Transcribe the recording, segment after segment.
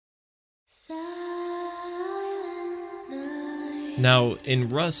Now, in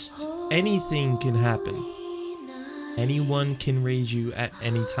Rust, anything can happen. Anyone can raid you at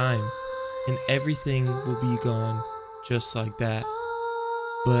any time, and everything will be gone just like that.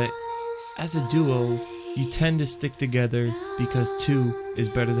 But as a duo, you tend to stick together because 2 is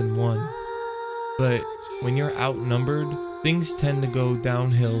better than 1. But when you're outnumbered, things tend to go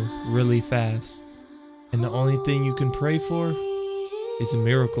downhill really fast. And the only thing you can pray for is a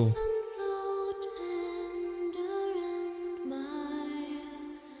miracle.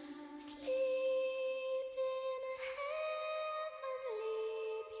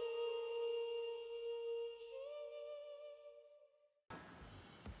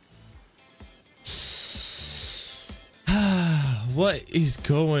 What is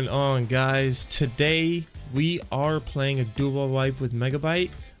going on, guys? Today we are playing a duo wipe with Megabyte.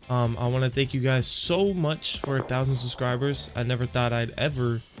 I want to thank you guys so much for 1,000 subscribers. I never thought I'd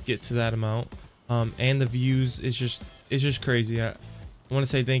ever get to that amount. And the views is just crazy. I want to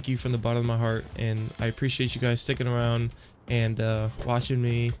say thank you from the bottom of my heart, and I appreciate you guys sticking around and watching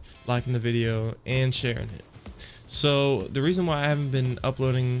me, liking the video, and sharing it. So the reason why I haven't been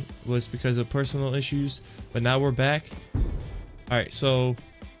uploading was because of personal issues, but now we're back. Alright, so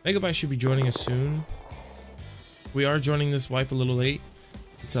Megabyte should be joining us soon. We are joining this wipe a little late.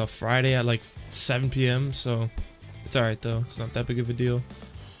 It's a Friday at like 7 p.m. so it's alright though. It's not that big of a deal.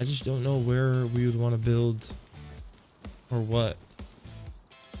 I just don't know where we would want to build or what.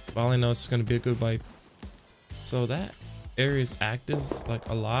 But all I know is it's going to be a good wipe. So that area is active like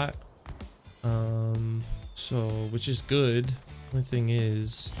a lot. So which is good. Only thing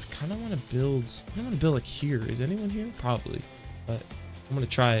is I kind of want to build like here. Is anyone here? Probably. But I'm gonna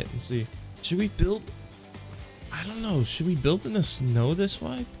try it and see. Should we build? I don't know. Should we build in the snow this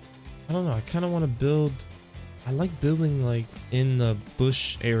wipe? I don't know. I kind of want to build. I like building like in the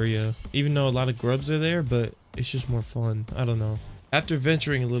bush area, even though a lot of grubs are there, but it's just more fun. I don't know. After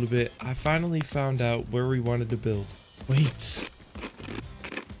venturing a little bit, I finally found out where we wanted to build. Wait.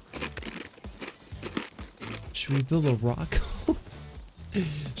 Should we build a rock?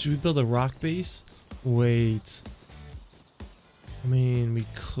 Should we build a rock base? Wait. I mean, we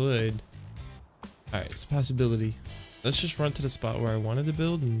could. Alright, it's a possibility. Let's just run to the spot where I wanted to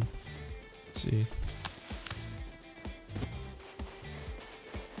build and see.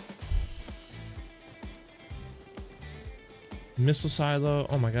 Missile silo.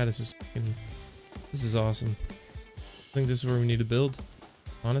 Oh my god, this is awesome. I think this is where we need to build.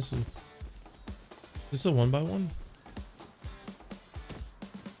 Honestly. Is this a 1x1?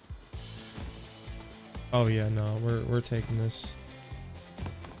 Oh yeah, no, we're taking this.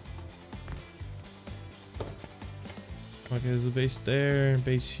 Okay, there's a base there,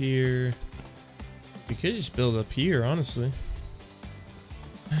 base here. We could just build up here, honestly.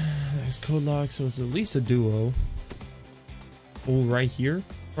 There's code lock, so it's at least a duo. Oh, right here?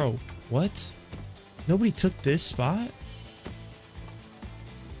 Bro, what? Nobody took this spot?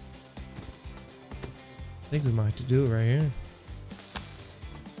 I think we might have to do it right here.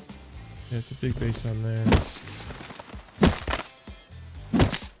 Yeah, it's a big base on there.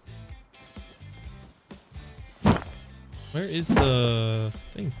 Where is the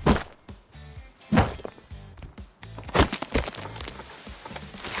thing?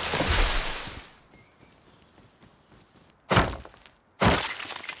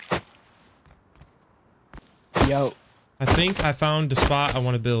 Yo. I think I found the spot I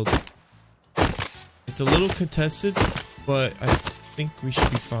want to build. It's a little contested, but I think we should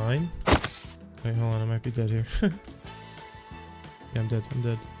be fine. Wait, hold on, I might be dead here. Yeah, I'm dead, I'm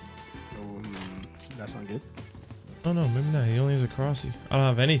dead. That's not good. Oh no, maybe not. He only has a crossy. I don't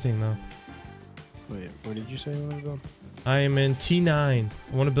have anything though. Wait, where did you say you want to go? I am in T9.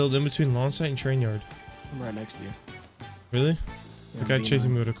 I want to build in between launch site and train yard. I'm right next to you. Really? Yeah, The guy B9.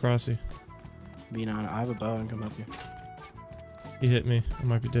 chasing me with a crossy. B9, I have a bow and come help you. He hit me. I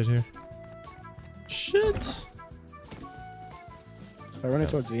might be dead here. Shit. So I run it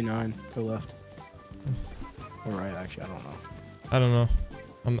towards V9. Go left. Or right, actually, I don't know. I don't know.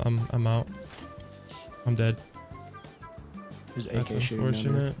 I'm out. I'm dead. There's AK That's shooting down there.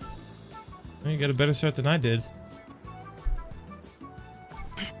 unfortunate. Well, you got a better start than I did.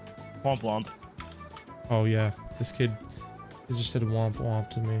 Womp womp. Oh yeah, this kid just said womp womp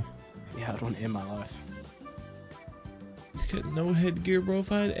to me. Yeah, I don't in my life. He's got no headgear, bro.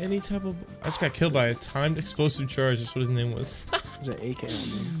 If I had any type of... I just got killed by a timed explosive charge. That's what his name was. There's an AK on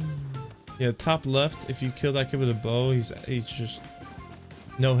me. Yeah, top left. If you kill that kid with a bow, he's just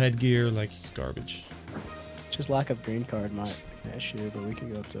no headgear. Like, he's garbage. Just lack of green card might issue, but we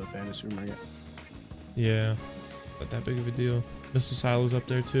can go up to Abandoned Supermarket. Yeah, not that big of a deal. Missile silos up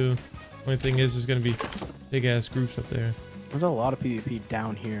there too. Only thing is, there's gonna be big ass groups up there. There's a lot of PvP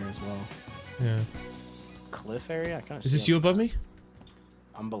down here as well. Yeah. Cliff area? I kind of. Is this you above me?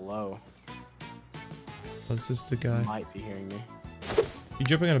 I'm below. Oh, this is the guy. You might be hearing me. You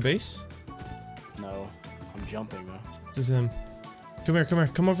jumping on a base? No, I'm jumping though. This is him. Come here, come here.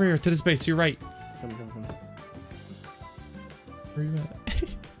 Come over here to this base. To your right. Come. Where are you at?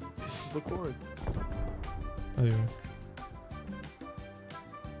 Record. Oh, there you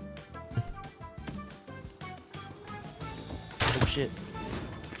Oh shit.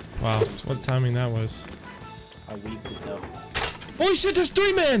 are. Wow. What timing that was. I weaved it though. Holy shit, there's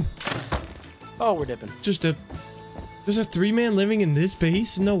 3 man! Oh, we're dipping. There's a 3-man living in this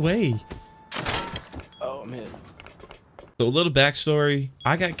base? No way. Oh, I'm hit. So a little backstory.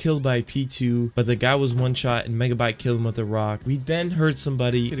 I got killed by a P2, but the guy was one shot and Megabyte killed him with a rock. We then heard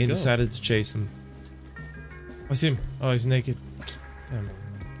somebody and decided to chase him. I see him. Oh, he's naked. Damn.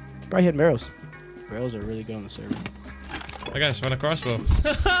 Probably hitting barrels. Barrels are really good on the server. I gotta find a crossbow.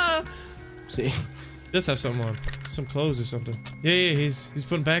 See? Just have something on. Some clothes or something. Yeah, he's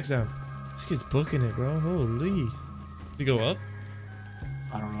putting bags down. This kid's booking it, bro. Holy. You go up?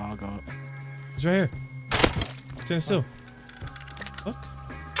 I don't know. I'll go up. He's right here. Stand still. Look.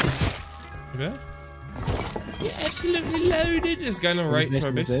 Okay. Yeah, absolutely loaded. This guy on the right to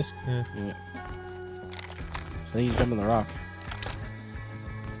our base. Yeah. I think he's jumping the rock.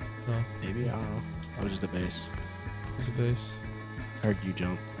 No. Maybe? I don't know. That was just a base. There's a base. I heard you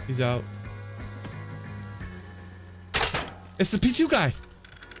jump. He's out. It's the P2 guy.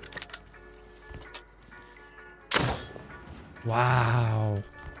 Wow.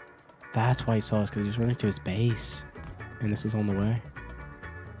 That's why he saw us, because he was running to his base. And this was on the way.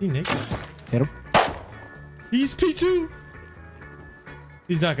 He naked. Hit him. He's P2.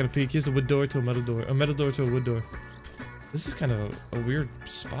 He's not gonna peek. He has a wood door to a metal door. A metal door to a wood door. This is kind of a weird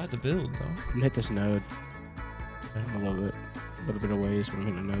spot to build, though. I'm gonna hit this node. A little bit of ways, but I'm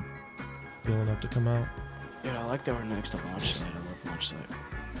hitting a node. Healing up to come out. Dude, I like that we're next to launch site. I love launch site.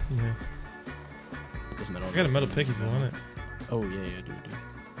 Yeah. This metal. I got a metal pick if you want it. Oh yeah, dude.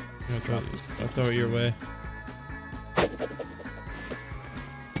 I'll throw it your way.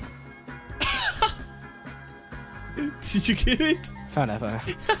 Did you get it? Found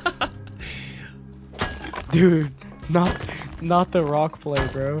it. Dude, not the rock play,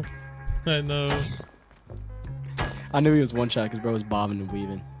 bro. I know. I knew he was one shot because bro was bobbing and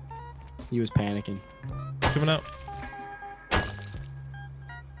weaving. He was panicking. He's coming out.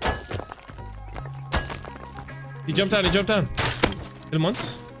 He jumped down. He jumped down. Hit him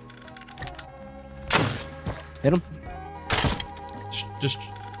once. Hit him. Just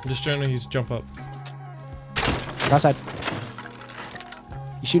trying to he's jump up. Outside.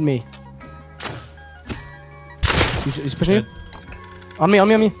 You shooting me. He's pushing you. On me.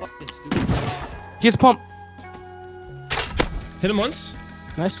 He has a pump. Hit him once.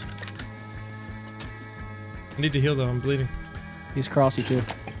 Nice. I need to heal though. I'm bleeding. He's crossy too.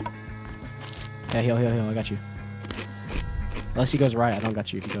 Yeah, heal. I got you. Unless he goes right. I don't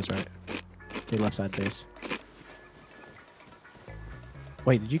got you if he goes right. Okay, left side base.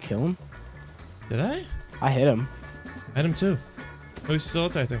 Wait, did you kill him? Did I? I hit him. I hit him too. Oh, he's still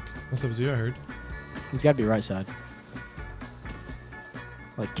up there, I think. Unless it was you, I heard. He's got to be right side.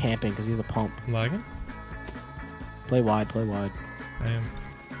 Like camping because he has a pump. I'm lagging? Play wide. I am.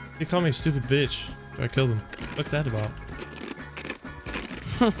 He called me a stupid bitch. So I killed him. What's that about?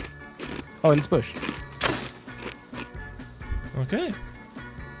 Oh, in this bush. Okay.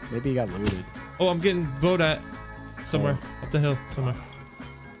 Maybe he got looted. Oh, I'm getting bowed at. Somewhere. Oh. Up the hill. Somewhere.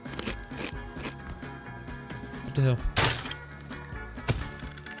 Up the hill.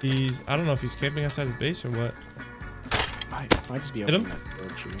 I don't know if he's camping outside his base or what. Might just be Hit opening him? that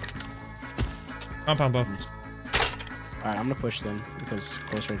bird tree. Compound bow. Alright, I'm gonna push them because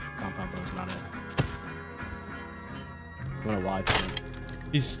close range compound bow is not it. I'm gonna wide for him.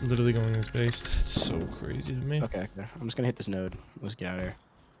 He's literally going in his base. That's so crazy to me. Okay. I'm just gonna hit this node. Let's get out of here.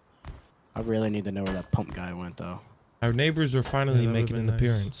 I really need to know where that pump guy went though. Our neighbors were finally Yeah, that making would've an been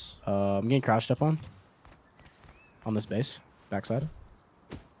nice. appearance. I'm getting crouched up on this base. Backside.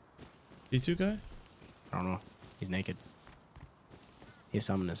 P2 guy? I don't know. He's naked. He has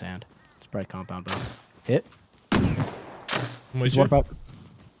something in his hand. It's probably compound bow. Hit. Wait, He's warp up.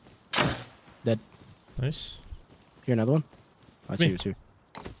 Dead. Nice. Here, another one. I see Me. you too.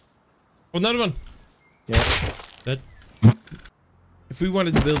 Oh, another one. Yeah. Dead. If we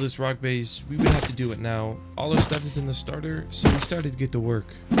wanted to build this rock base, we would have to do it now. All our stuff is in the starter, so we started to get to work.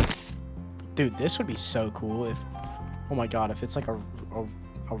 Dude, this would be so cool if... Oh my god, if it's like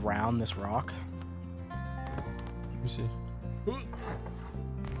around this rock. Let me see.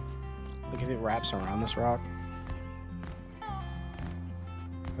 Like if it wraps around this rock,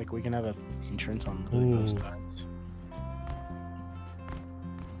 like we can have an entrance on both sides.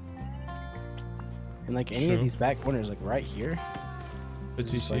 And like any of these back corners, like right here. The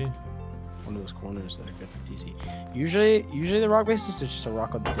TC. Like one of those corners that are good for TC. Usually the rock bases there's just a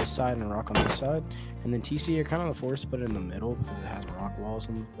rock on this side and a rock on this side, and then TC you're kind of forced to put it in the middle because it has rock walls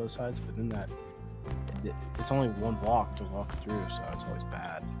on both sides. But then it's only one block to walk through, so it's always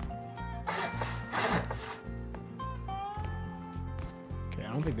bad. Okay,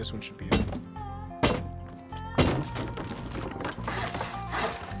 I don't think this one should be it.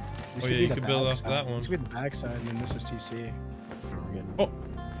 Oh yeah, you could build off that one. This could be the back side, and then this is TC. Oh.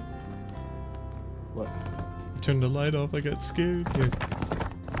 What? Turned the light off. I got scared. Here.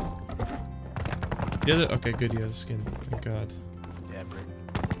 Yeah. Okay. Good. Yeah. The skin. Thank God. Yeah, brick.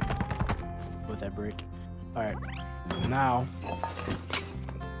 With that brick. All right. Now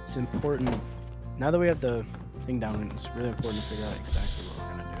it's important. Now that we have the thing down, it's really important to figure out exactly what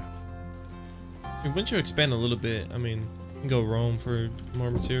we're gonna do. I mean, once you expand a little bit, I mean, you can go roam for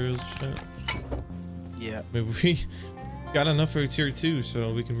more materials. And shit. Yeah. I mean, we got enough for tier 2,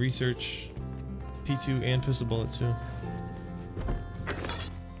 so we can research P2 and pistol bullet too.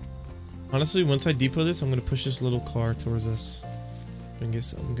 Honestly, once I depot this, I'm gonna push this little car towards us and get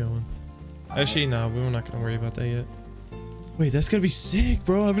something going. Actually, no, we're not gonna worry about that yet. Wait, that's gonna be sick,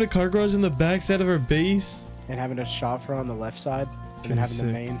 bro. Having a car garage in the back side of our base. And having a shop front on the left side, and then having the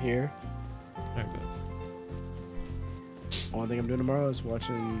main here. Alright, bet. Only thing I'm doing tomorrow is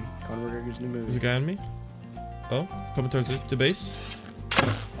watching Conor McGregor's new movie. There's a guy on me. Oh, coming towards the base.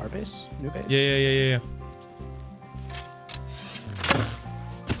 Our base? New base? Yeah.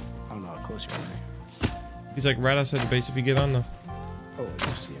 I don't know how close you are to me. He's like right outside the base. If you get on the. Oh,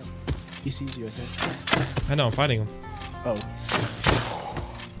 you see him. He sees you, I think. I know, I'm fighting him. Oh.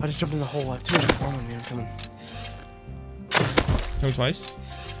 I just jumped in the hole. I have too much fun on me. I'm coming. Come twice.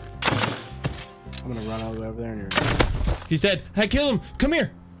 I'm gonna run all the way over there and you're. He's dead. I killed him. Come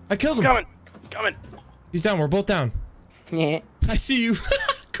here. I killed him. Coming. He's down. We're both down. Yeah. I see you.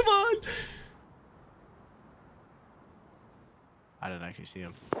 Come on. I didn't actually see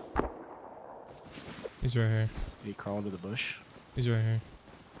him. He's right here. Did he crawl into the bush? He's right here.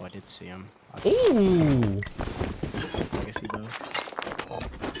 Oh, I did see him. Ooh. I guess he does.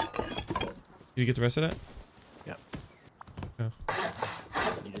 Did you get the rest of that? Yep. Oh.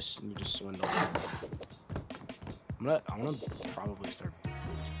 You just swindle. I'm gonna probably start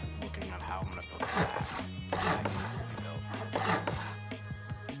looking at how I'm gonna build that.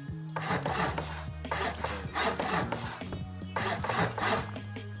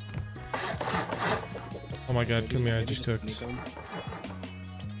 Oh my God! Come here! I just cooked. Yeah,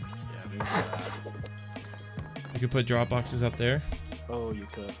 maybe You could put drop boxes up there. Oh, you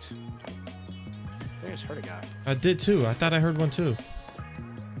cooked. I think I just heard a guy. I did too. I thought I heard one too.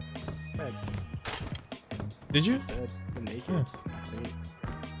 Dead. Did you? Dead. They're naked. Yeah.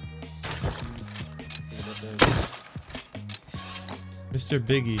 Mr.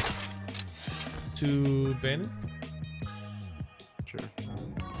 Biggie. To Bannon? Sure.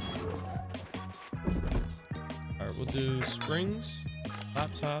 Alright, we'll do springs,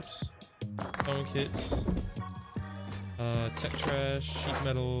 laptops, phone kits, tech trash, sheet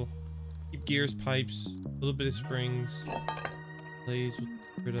metal, keep gears, pipes, a little bit of springs, blaze we'll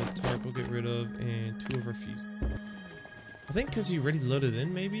get rid of, tarp we'll get rid of, and 2 of our fuse. I think because you already loaded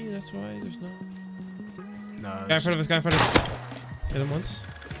in, maybe that's why there's no. No. Guy in front of us, guy in front of us. Hit him once.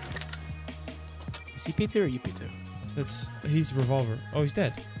 Is he P2 or you P2? He's revolver. Oh, he's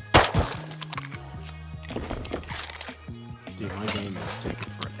dead. Dude, my game is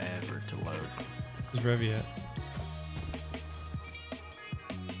taking forever to load. Where's Revy at?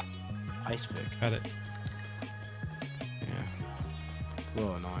 Ice pick. Got it. Yeah. It's a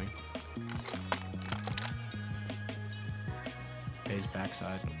little annoying. Okay, he's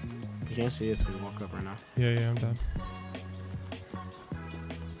backside. You can't see us if we walk up right now. Yeah, I'm done.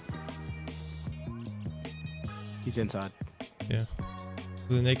 He's inside. Yeah.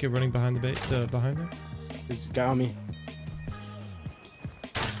 Was it naked running behind the behind her? There's a guy on me.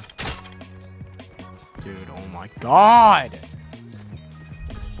 Dude, oh my god!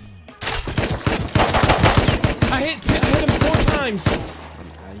 I hit him 4 times!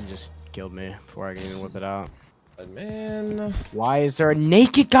 You just killed me before I can even whip it out. But man. Why is there a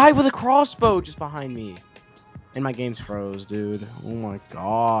naked guy with a crossbow just behind me? And my game's froze, dude. Oh my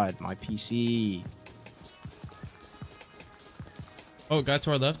god, my PC. Oh, guy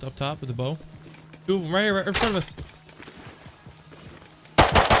to our left, up top with the bow. Dude, right here, right in front of us.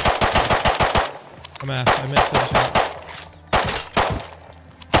 I'm ass. I missed that shot.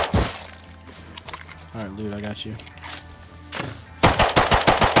 All right, Lude, I got you.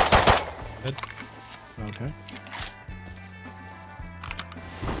 Good. Okay.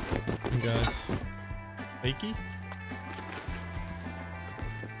 You guys. Fakey?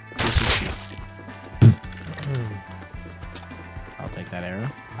 I'll take that arrow.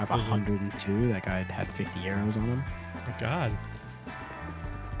 I have 102. That guy had 50 arrows on him. Oh my god.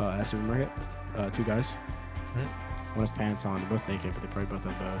 At supermarket. 2 guys. Right. One has pants on. They're both naked, but they probably both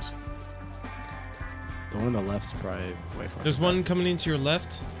have bows. The one on the left's probably way far. There's one coming into your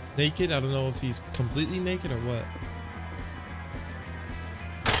left, naked. I don't know if he's completely naked or what.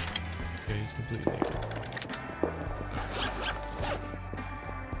 Yeah, he's completely naked.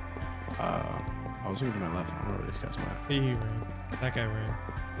 I was looking to my left. I don't know where these guys went. He ran. That guy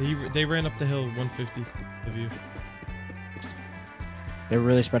ran. They ran up the hill 150 of you. They're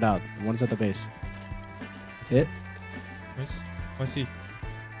really spread out. One's at the base. Hit. Nice. I see.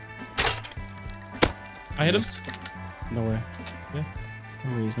 I hit him. No way. Yeah.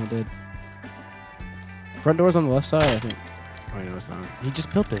 No way, he's not dead. Front door's on the left side, I think. Oh, no, it's not. He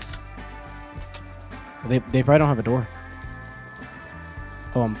just built this. They probably don't have a door.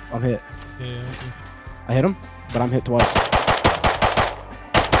 Oh, I'm hit. Yeah, I see. I hit him, but I'm hit twice.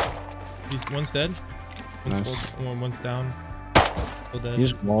 One's dead. Nice. One's down. Still dead. He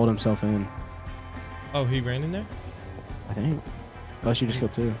just walled himself in. Oh, he ran in there? I think. Unless you just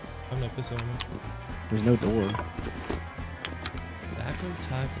killed 2. I'm not pissed on him. There's no door.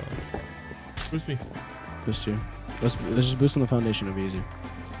 Taco. Boost me. Boost you. Let's just boost on the foundation. It'll be easy.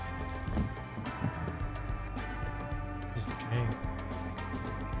 This is decaying.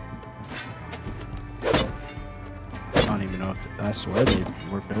 I don't even know if I swear they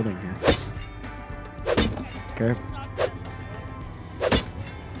were building here. Okay.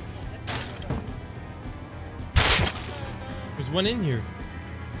 There's one in here.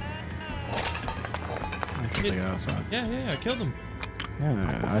 I killed the guy outside. Yeah, I killed him.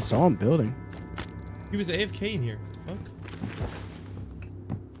 Yeah, I saw him building. He was AFK in here. What the fuck?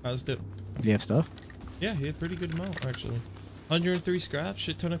 Alright, let's do it. Do you have stuff? Yeah, he had a pretty good amount, actually. 103 scraps,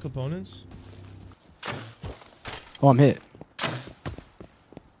 shit ton of components. Oh, I'm hit.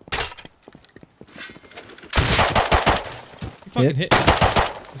 He fucking hit me.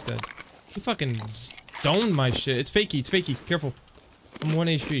 He's dead. He fucking stoned my shit. It's fakey. Careful. I'm 1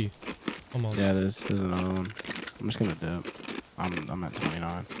 HP. Almost. Yeah, there's another one. I'm just gonna dip. I'm at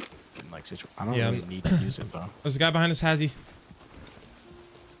 29. In like I don't really need to use it though. There's a guy behind us, Hazzy.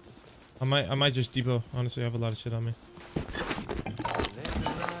 I might just depot. Honestly, I have a lot of shit on me.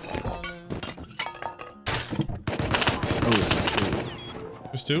 Oh, it's 2.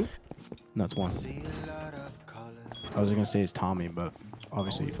 There's 2? No, it's 1. I was gonna say it's Tommy, but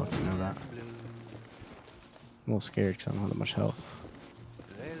obviously you fucking know that. I'm a little scared because I don't have that much health.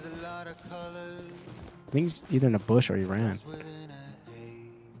 I think he's either in a bush or he ran.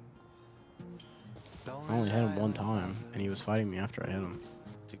 I only hit him 1 time, and he was fighting me after I hit him.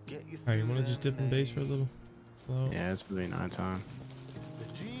 Alright, you wanna just dip in base for a little? Hello? Yeah, it's really 9 time.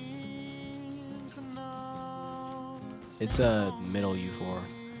 It's a middle U4.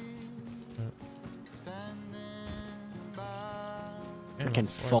 Yeah, Freaking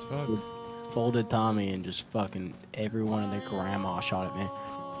that's far as fuck. folded Tommy and just fucking everyone and their grandma shot at me.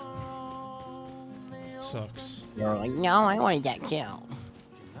 Sucks. They were like, no, I wanted that kill.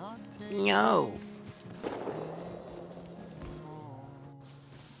 No.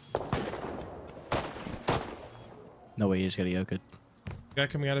 No way, you just got a yoke it. Guy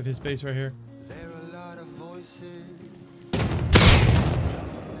coming out of his base right here.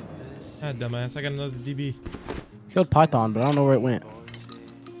 Ah, dumbass. I got another DB. Killed Python, but I don't know where it went.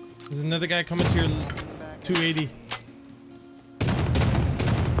 There's another guy coming to your 280.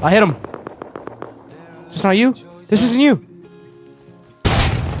 I hit him. Is this not you? This isn't you.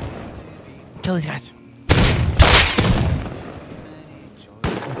 Kill these guys.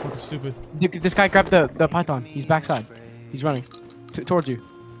 I'm fucking stupid. This guy grabbed the Python. He's backside. He's running towards you.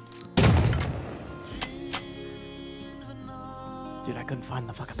 Dude, I couldn't find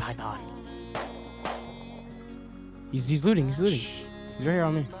the fucking Python. He's looting. He's looting. He's right here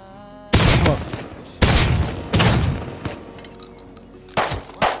on me. Come up.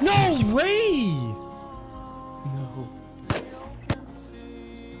 No way! No.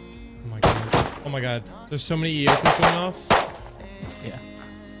 Oh my god. Oh my god. There's so many EOKs going off. Yeah.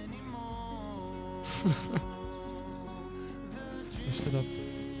 I stood up.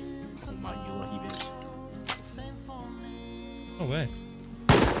 Oh my, you lucky bitch. No way.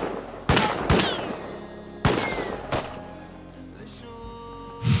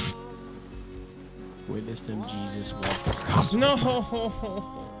 Witnessed him, Jesus walk across. No!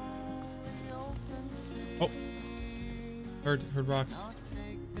 Oh. Heard rocks.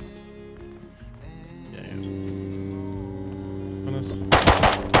 Yeah, yeah. On us.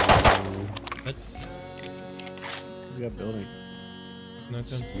 What? He's got building. Nice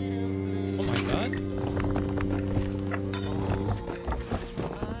him. Oh my god.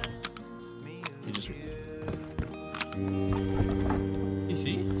 He just. TC?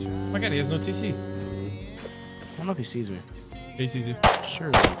 Oh my god, he has no TC. I don't know if he sees me. He sees you. Sure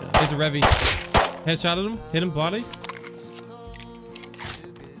he does. There's a Revy. Headshot at him. Hit him body.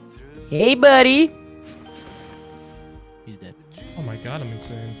 Hey, buddy. He's dead. Oh my god, I'm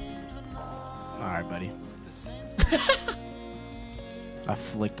insane. All right, buddy. I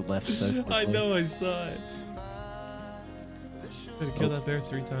flicked left so quickly. I know, I saw it. Could have killed that bear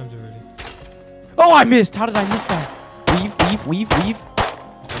 3 times already. Oh, I missed. How did I miss that? Weave.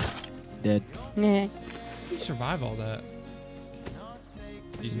 Dead. Nah. He survived all that.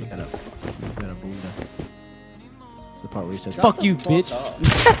 He's He's me. got a bunda. It's the part where he says, "Fuck you, bitch."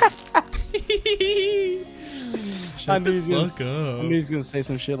 Shut the knew he was fuck I up. knew he was gonna say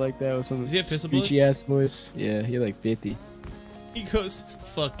some shit like that with some Does he have pistol speechy bullets? ass voice. Yeah, he like 50. He goes,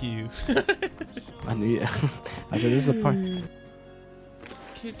 fuck you. I knew it. I said, "This is the part."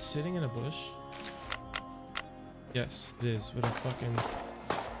 Kid sitting in a bush? Yes, it is. With a fucking...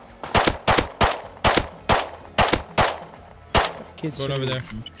 Kids Going over sitting-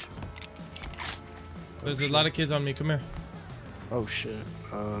 there. There's a lot of kids on me. Come here. Oh shit.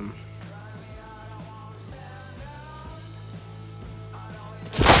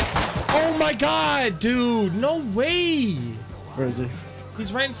 Oh my god, dude. No way. Where is he?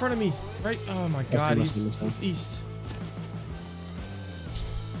 He's right in front of me. Right. Oh my Must god. be, He's east.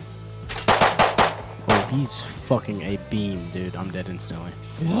 Oh, he's fucking a beam, dude. I'm dead instantly.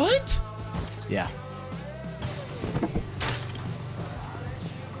 What? Yeah.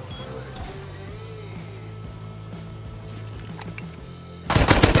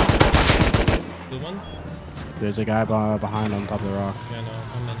 The one? There's a guy behind on top of the rock. Yeah, no.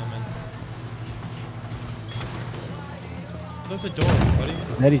 I'm in. Close the door, buddy.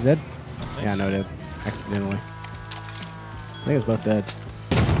 He's dead. He's dead. Nice. Yeah, no, dead. Accidentally. I think it's both dead.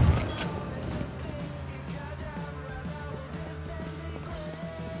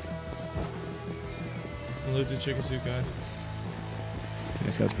 Loot the chicken soup guy.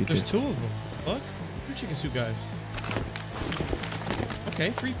 Let's go P2. There's 2 of them. Fuck. 2 chicken soup guys. Okay,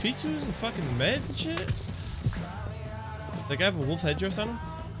 free pizzas and fucking meds and shit. That guy have a wolf headdress on him?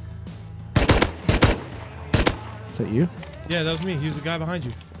 Is that you? Yeah, that was me. He was the guy behind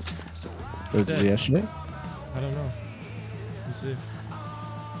you. Was it dead. yesterday? I don't know. Let's see.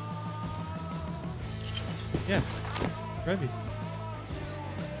 Yeah. Revy.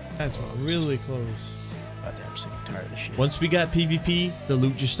 That's really close. Goddamn sick and tired of this shit. Once we got PvP, the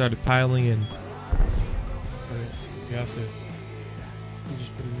loot just started piling in. You have to. You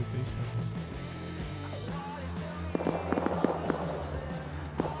just put a new base down here.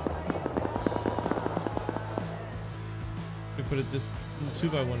 We put it this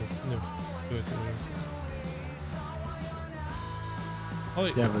 2x1 is new. Do it to me. Oh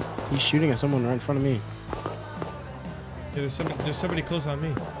yeah, Yeah, but he's shooting at someone right in front of me. there's somebody close on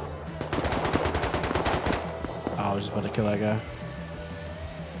me. Oh, I was just about to kill that guy.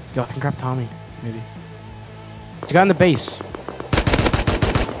 Yo, I can grab Tommy, maybe. It's a guy in the base.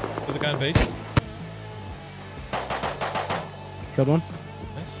 There's a guy on base. Killed one.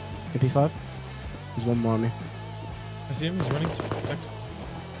 Nice. MP5. There's one more on me. I see him. He's running to protect.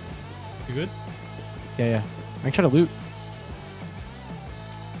 You good? Yeah, yeah. I can try to loot.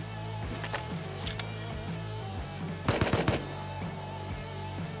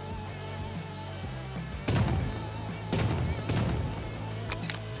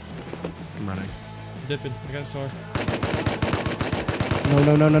 I'm running. I'm dipping. I got a sword.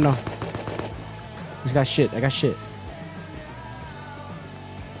 No. He's got shit. I got shit.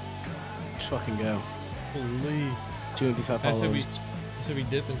 Just fucking go. Holy. 2 MP5 I said followers. I said we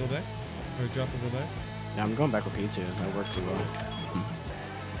dip and go back, or drop and go back. Yeah, I'm going back with P2. That worked too well.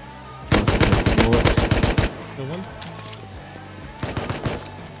 Good one.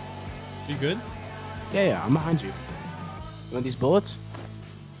 You good? Yeah, I'm behind you. You want these bullets?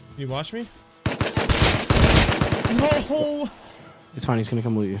 Can you watch me? No! It's fine, he's gonna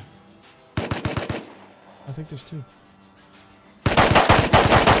come loot you. I think there's 2.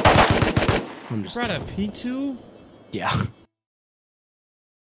 I'm just. Brought a P2? Yeah.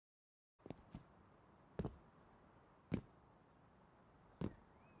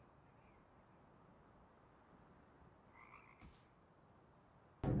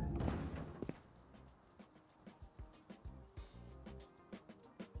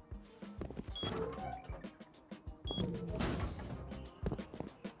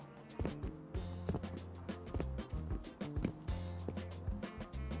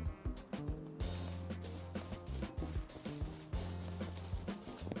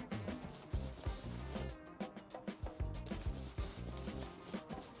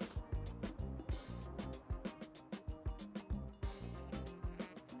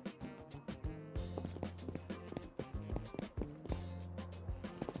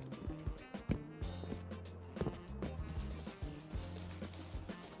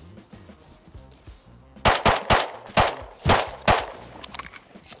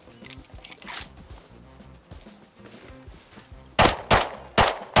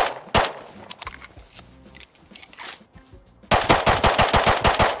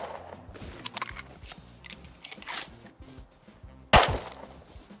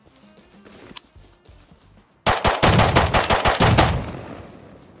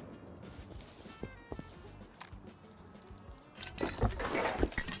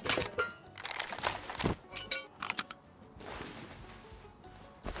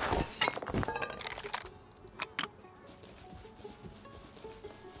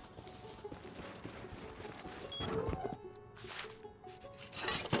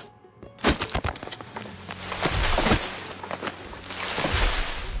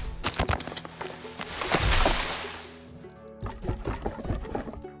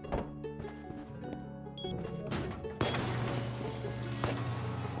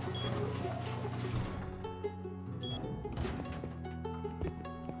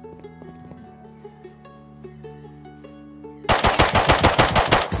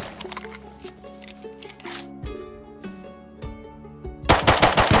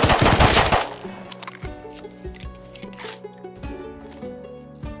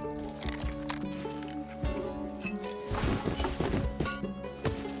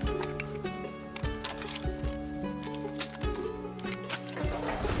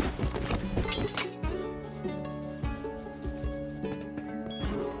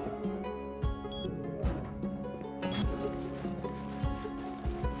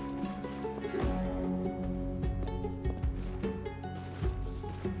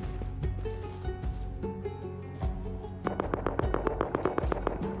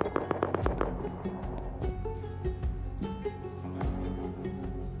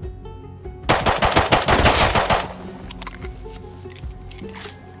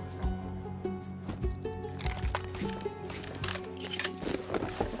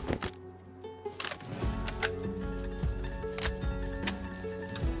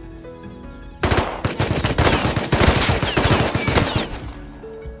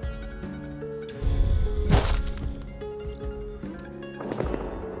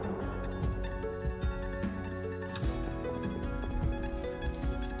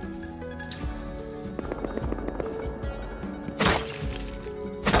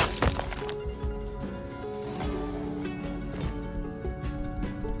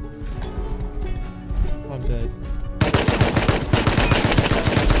 I'm dead.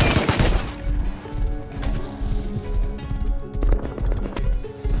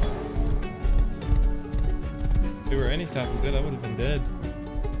 If they were any type of good, I would have been dead.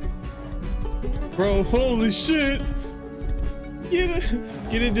 Bro, holy shit!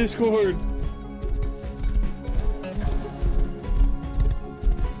 Get in Discord.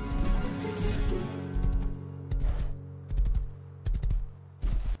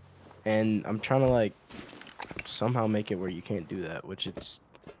 And I'm trying to like somehow make it where you can't do that, which it's.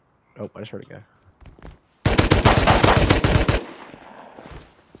 Oh, I just heard a guy.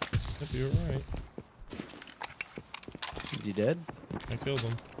 Yep, you're right. Is he dead? I killed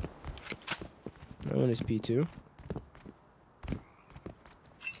him. No one is P2.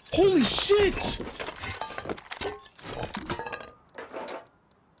 Holy shit!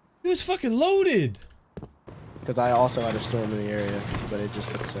 He was fucking loaded. Because I also had a storm in the area, but it just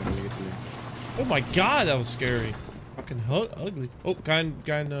took a second to get to me. Oh my god, that was scary. Fucking ugly. Oh, guy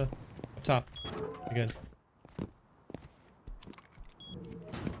in up top. Again.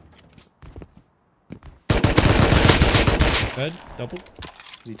 Dead. Double.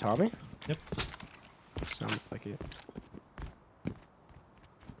 Is he Tommy? Yep. Sounds like it.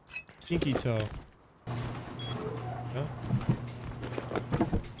 Pinky toe. Yeah.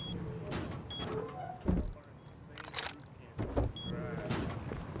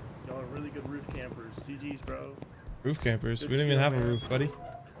 Y'all are really good roof campers. GG's, bro. Roof campers. Good We didn't even skill, have a man. roof, buddy.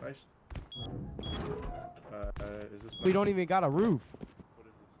 Nice. Is this We don't even got a roof. What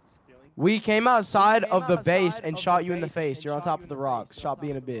is this? Scaling? We came outside of the base and shot you in the face. You're on top of the rocks. Stop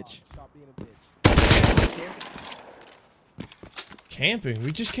being a bitch. Camping?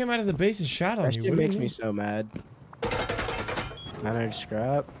 We just came out of the base and shot on That you. shit What do you makes me mean? so mad. 900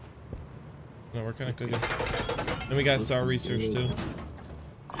 scrap. No, we're kind of cooking. Then we got star research too.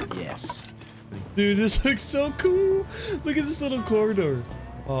 Yes. Dude, this looks so cool. Look at this little corridor.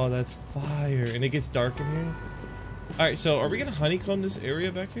 Oh, that's fire. And it gets dark in here. All right, so are we gonna honeycomb this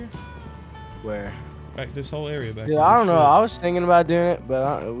area back here? Where? Back this whole area back Dude, here. I don't We know. should. I was thinking about doing it,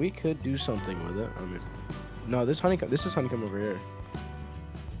 but we could do something with it. I mean, no, this honeycomb. This is honeycomb over here.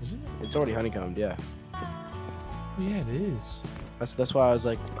 Is it? It's already honeycombed. Yeah. Oh, yeah, it is. That's why I was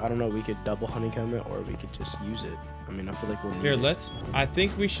like, I don't know. We could double honeycomb it, or we could just use it. I mean, I feel like we'll need Here, it. I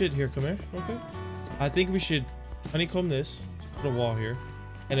think we should. Here, come here. Okay. I think we should honeycomb this. Put a wall here,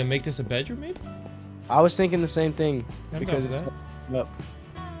 and then make this a bedroom, maybe. I was thinking the same thing I'm because down it's for up.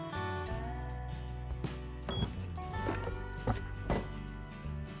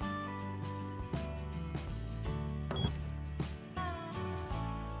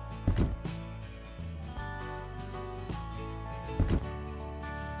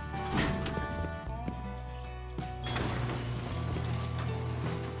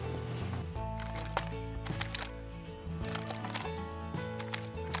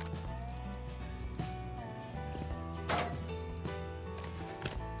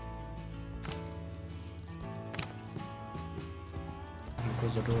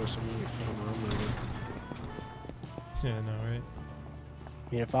 close the door so we can film room. Yeah, no, right?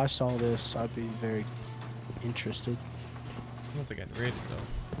 I mean, if I saw this, I'd be very interested. I don't think I'd rate it though.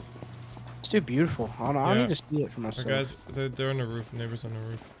 It's too beautiful. I don't know. I Yeah. need to see it for Our myself. guys, they're on the roof. Neighbors on the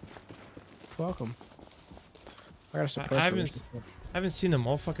roof. Welcome. I gotta suppress I haven't seen them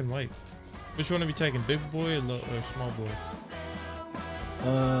all fucking white. Which one are we taking? Big boy or small boy? Big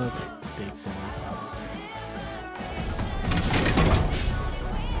boy, probably.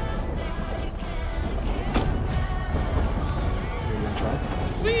 You gonna try?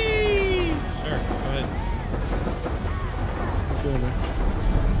 Whee! Sure, go ahead. I'm doing it.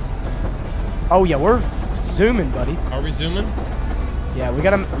 Oh yeah, we're zooming, buddy. Are we zooming? Yeah, you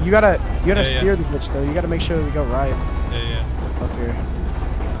gotta Yeah, steer the bitch though. You gotta make sure we go right Yeah. up here.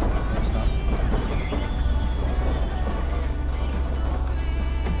 Stop.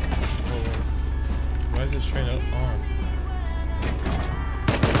 Why is this train up armed?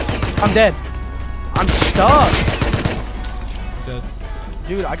 I'm dead. I'm stuck. He's dead.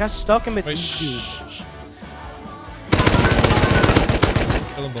 Dude, I got stuck in Wait, between shh. dudes. Shh.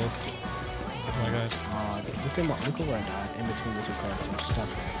 Kill them both. Oh my god. Look at where I died in between the two cars. I'm stuck.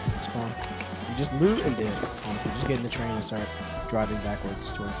 Spawn. You just loot and dip. Honestly, just get in the train and start driving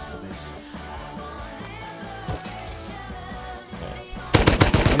backwards towards the base.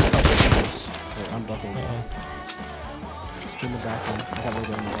 Unbuckle this. Uh-oh. Just get in the back one. I got a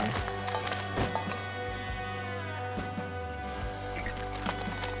little bit in the way.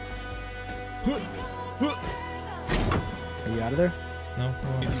 Are you out of there? No.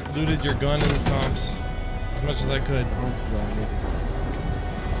 You looted your gun and comps as much as I could. Oh, well, maybe.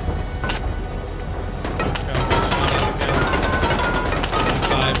 Got me shot at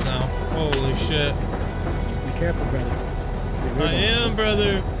again. 5 now. Holy shit. Be careful, brother. I am,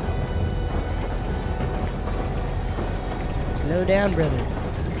 brother. Slow down, brother.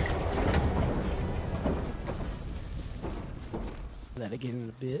 Let it get in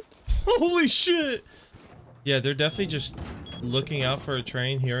a bit. Holy shit. Yeah, they're definitely just looking out for a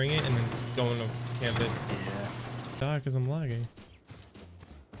train, hearing it, and then going to camp it. Yeah. Die because I'm lagging.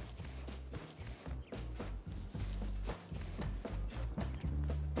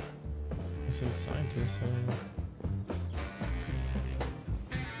 This is a scientist. I don't know.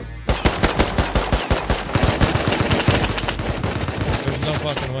 There's no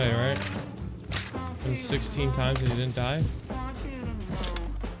fucking way, right? Been 16 times and you didn't die?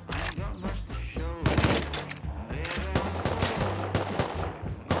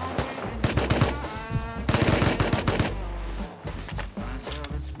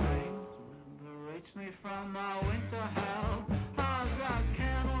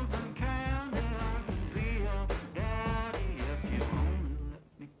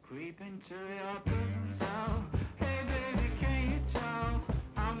 Into your prison cell. Hey baby, can you tell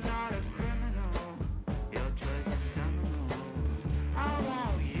I'm not a criminal? Your choice is seminal. I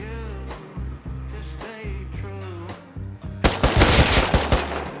want you to stay true.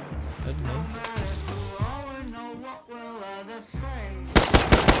 No matter who, all we know what will others say.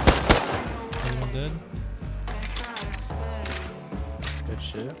 Anyone dead? Good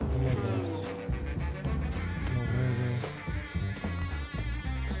shit. One more left. No, where are they?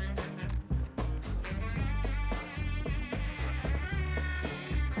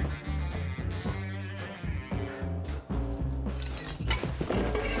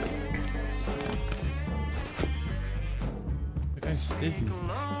 That guy's Stizzy.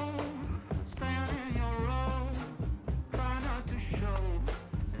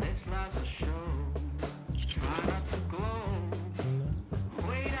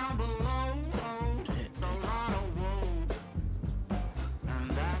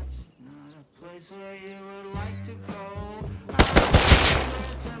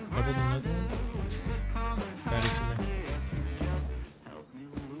 Doubled another one? Ready for me.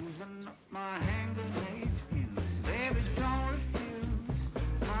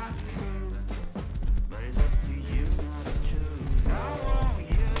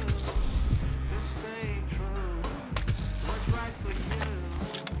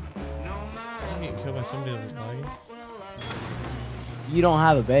 Just getting killed by somebody that was lagging. You don't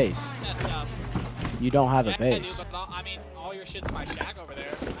have a base. Messed up. You don't have a Yeah, I do, base. but I mean, all your shit's in my shack over there.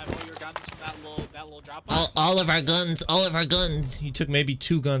 I have all your guns from that little drop box. All of our guns. He took maybe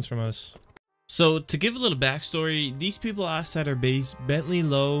 2 guns from us. So to give a little backstory, these people outside our base, Bentley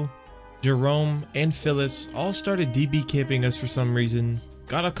Lowe, Jerome, and Phyllis, all started DB camping us for some reason.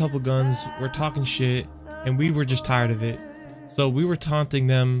 Got a couple guns, we're talking shit, and we were just tired of it. So we were taunting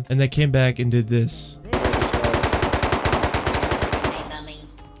them, and they came back and did this.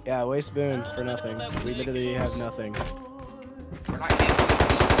 Yeah, waste boon for nothing. We literally have nothing. We're not camping.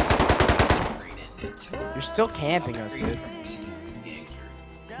 You're still camping us, dude.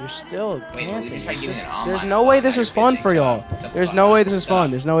 You're still Wait, camping. we just tried It's using just- it online. there's no way this You're is fun bitching. for Shut y'all. up. Shut the There's fuck no up. way this is Shut fun.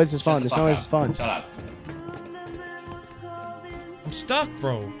 up. There's no way this is Shut fun. the There's fuck no way this up. is fun. Shut up. I'm stuck,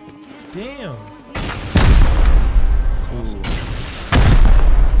 bro. Damn. That's awesome.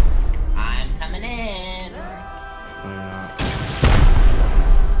 I'm coming in. No, you're not.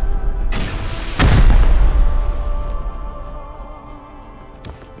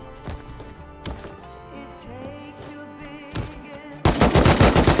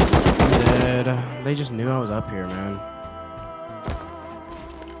 I'm dead. They just knew I was up here, man.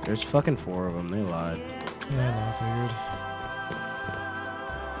 There's fucking 4 of them. They lied. Yeah, no, I figured.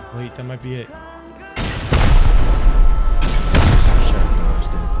 Wait, that might be it. Shut doors,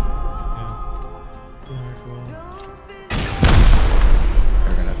 dude. Yeah. Alright, cool.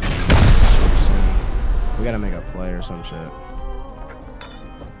 They're gonna have to soon. We gotta make a play or some shit.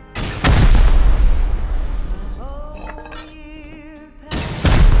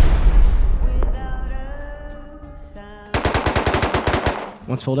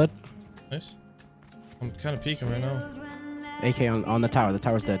 One's full dead. Nice. I'm kind of peeking right now. AK on the tower. The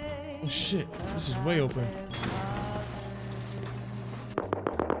tower's dead. Oh shit, this is way open.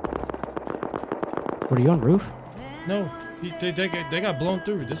 What, are you on roof? No, they got blown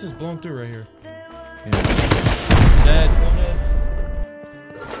through. This is blown through right here. Yeah. Dead, full dead.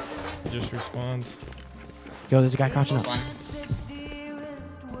 Just respawned. Yo, there's a guy crouching up. One. Good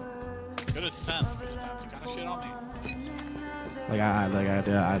attempt. Good attempt. You kind of shit on me. I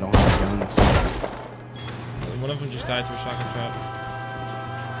don't have guns. One of them just died to a shotgun trap.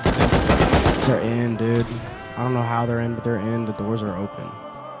 They're in, dude. I don't know how they're in, but they're in. The doors are open.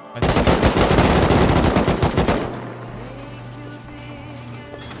 I think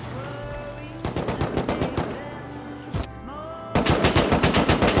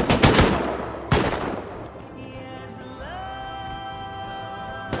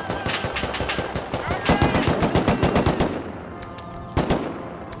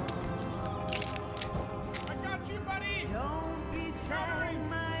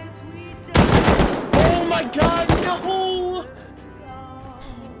oh my god, no!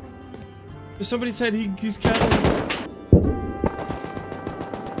 Somebody said he's counting.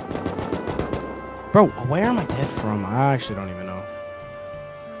 Bro, where am I dead from? I actually don't even know.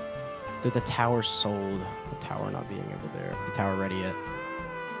 Dude, the tower sold. The tower not being able there. The tower ready yet.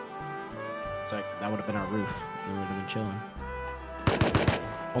 It's like, that would have been our roof. We would have been chilling.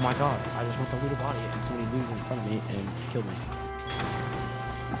 Oh my god, I just went to loot a body and somebody looted in front of me and killed me.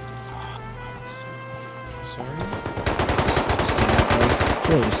 Sorry? Sad,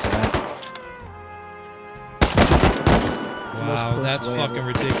 bro. Really sad. It's the most Wow, puss that's way fucking I've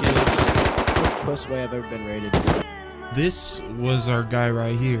ridiculous. most puss way I've ever been rated. This was our guy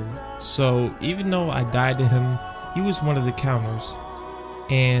right here. So even though I died to him, he was one of the counters.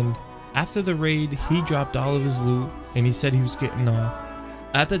 And after the raid, he dropped all of his loot and he said he was getting off.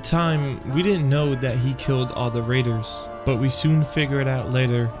 At the time, we didn't know that he killed all the raiders, but we soon figured out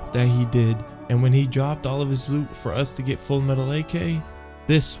later that he did. And when he dropped all of his loot for us to get full metal AK,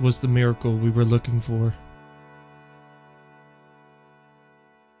 this was the miracle we were looking for.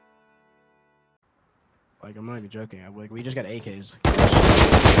 Like, I'm not even joking. We just got AKs.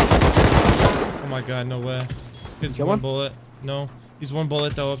 Oh my god, no way. It's Kill one him? bullet. No, he's one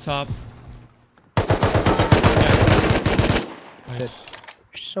bullet though up top. Nice.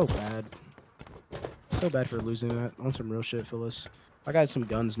 So bad. So bad for losing that. I want some real shit, Phyllis. I got some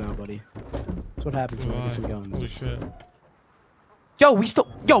guns now, buddy. That's what happens when I get some Holy guns. shit. Yo,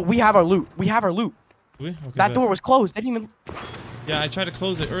 we have our loot. We have our loot. We? Okay, That bet. door was closed. They didn't even... Yeah, I tried to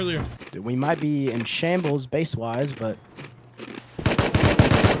close it earlier. Dude, we might be in shambles base-wise, but...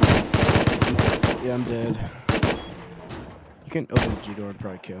 Yeah, I'm dead. You can open the G door and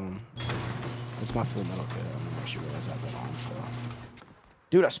probably kill him. It's my full metal kit. I don't know if you realize I have that on still.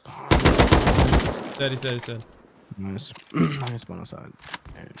 Dude, I spawned. Dead, he's dead, he's dead. Nice. I'm gonna spawn outside.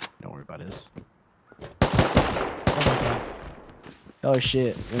 Hey, don't worry about this. Oh my god. Oh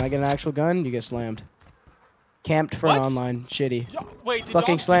shit. When I get an actual gun, you get slammed. Camped for an What? online. Shitty. Yo, wait, did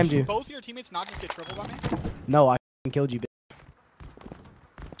Fucking y'all- slammed did you. Both your teammates not just get tripled by me? No, I f***ing killed you, bitch.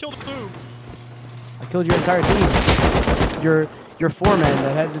 Killed who? I killed your entire team. Your foreman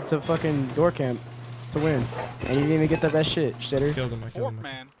that had to fucking door camp to win. And you didn't even get the best shit, shitter. Killed him, I killed Fork him.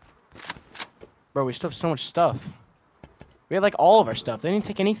 man. Bro, we still have so much stuff. We had like all of our stuff. They didn't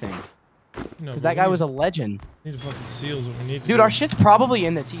take anything. No, Because that guy was a legend. Need to fucking seals what we need to Dude, do. our shit's probably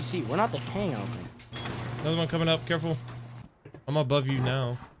in the TC. We're not decaying, I don't think. Another one coming up, careful. I'm above you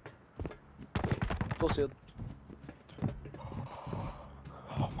now. Full sealed.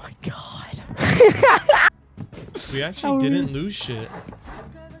 Oh my god. We actually didn't lose shit.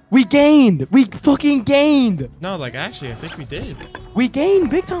 We gained. We fucking gained. No, like actually, I think we did. We gained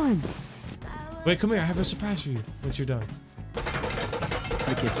big time. Wait, come here. I have a surprise for you once you're done.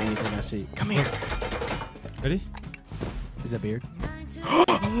 I can't say anything I see. Come here. Ready? Is that beard?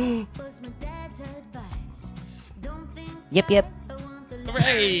 Yep.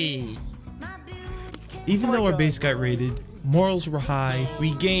 Hooray! Even though our base got raided, morals were high,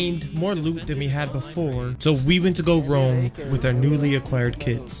 we gained more loot than we had before, so we went to go roam with our newly acquired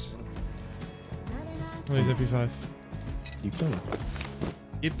kits. Oh, he's MP5. You kill him.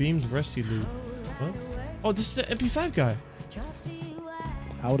 It beams rusty loot. What? Oh, this is the MP5 guy.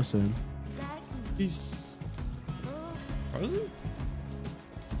 I would assume. He's frozen?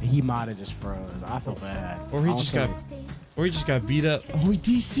 He might have just froze. I feel bad. Or he just got beat up. Oh, he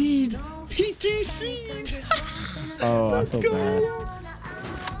DC'd. He DC'd. Oh, I feel go. bad.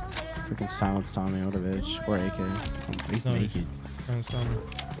 Freaking silence Tommy, what a bitch. Or AK. He's No, naked. Tommy.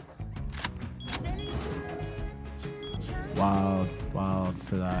 Wild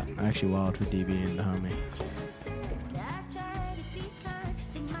for that. Actually wild for DB and the homie.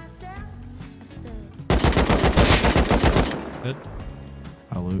 Dead.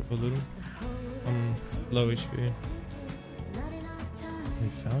 I'll loot. A little. Low HP. They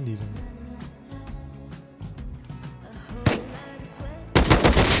found Eden.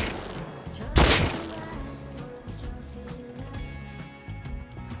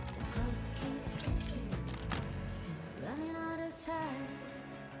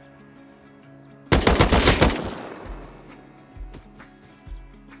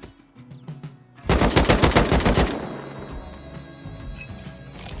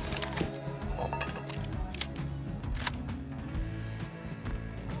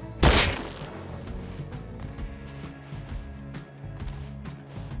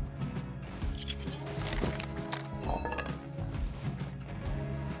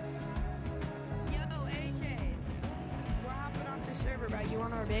 Server, right? You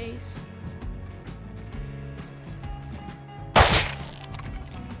on our base?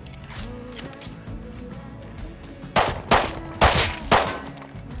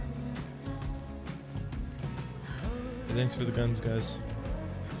 Thanks for the guns, guys.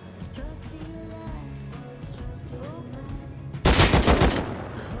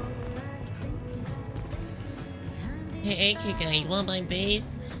 Hey, AK guy, you want my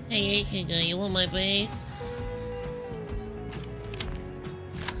base? Hey, AK guy, you want my base?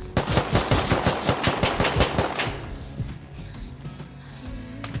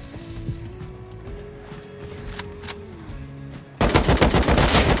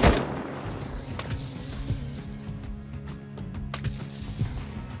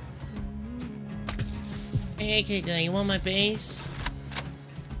 Hey, AK guy, you want my base?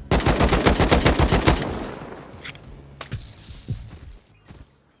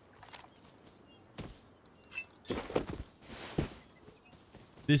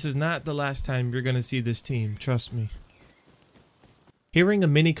 This is not the last time you're gonna see this team, trust me. Hearing a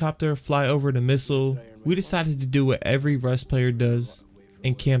minicopter fly over the missile, we decided to do what every Rust player does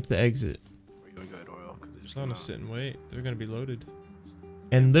and camp the exit. I'm gonna sit and wait. They're gonna be loaded.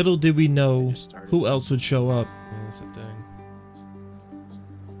 And little did we know who else would show up. Yeah, that's the thing.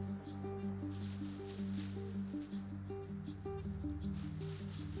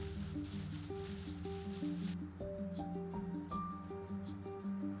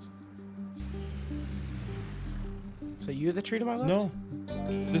 So you the tree to my left? No.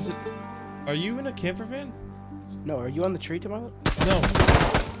 This is. Are you in a camper van? No, are you on the tree to my left? No.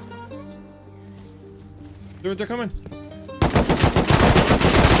 They're coming.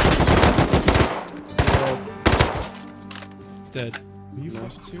 He's dead. Are you No.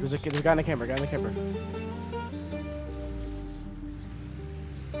 fucking serious? There's a guy in the camper,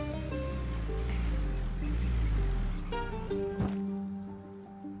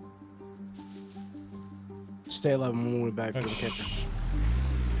 Stay alive, I'm moving back to the camper.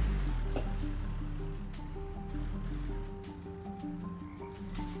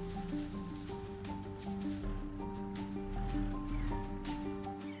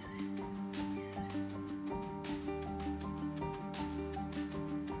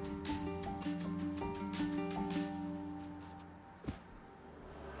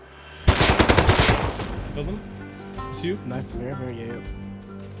 Kill them? It's you? Nice to hear him, yeah.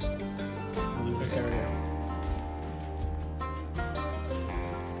 I'll leave this guy right here.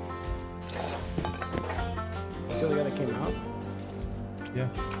 Kill the guy that came out? Yeah.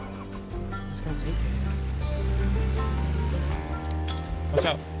 This guy's AK. Watch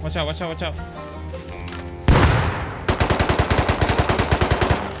out. Watch out. Watch out. Watch out.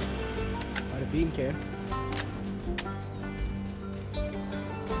 Might have bean can.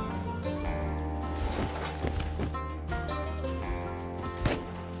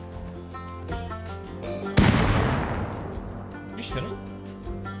 You shit him?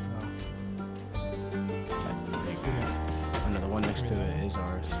 I know the one next to it is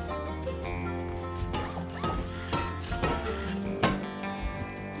ours.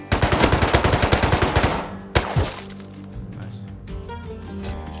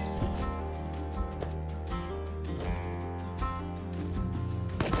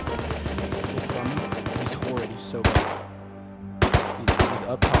 He's horrid. He's so bad. He's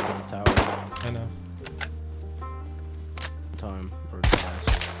up top of the tower. I know. Time or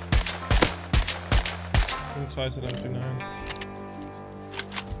twice. I'm twice at M29.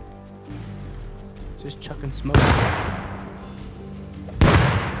 Just chucking smoke. Is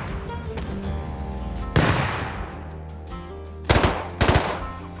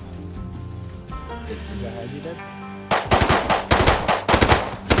that how you did?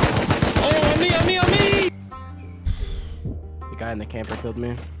 Oh, on me, on me, on me! The guy in the camper killed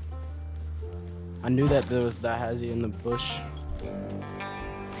me. I knew that there was that Hazy in the bush.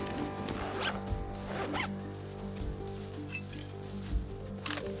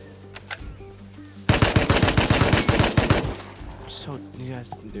 So, you guys,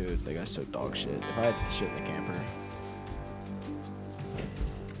 dude, that guy's so dog shit. If I had shit in the camper.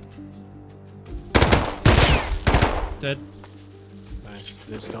 Dead. Nice.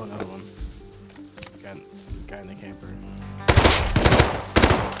 There's still another one. Guy in the camper.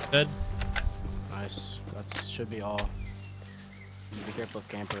 Dead. Nice. That should be all. Be careful of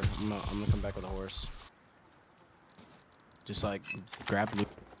camper. I'm gonna come back with a horse. Just like grab loot.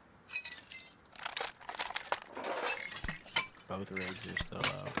 Both rigs are still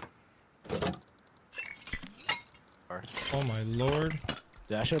out. Oh my lord.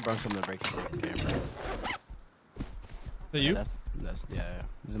 Dude, I should have brought something to break the camper. Is that you? That's yeah.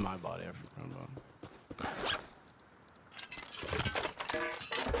 This is my body. I forgot.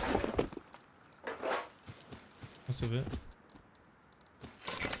 Most of it.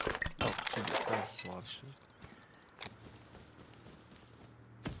 Oh, Jesus Christ, a lot of shit.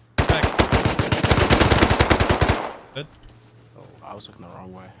 Back. Dead. Oh, I was looking the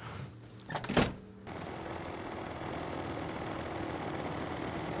wrong way.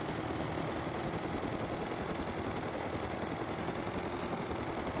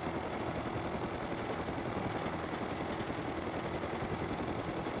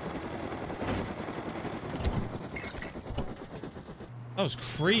 That was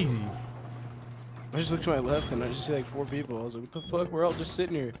crazy. I just looked to my left and I just see like 4 people. I was like, what the fuck? We're all just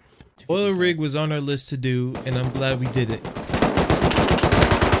sitting here. Oil rig was on our list to do, and I'm glad we did it.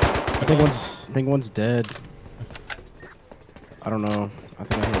 I think one's dead. I don't know. I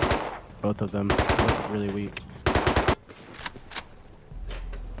think I hit both of them. Both really weak.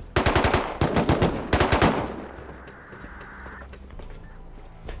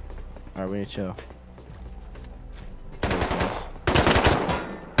 Alright, we need to chill.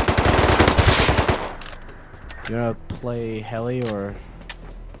 You wanna play heli or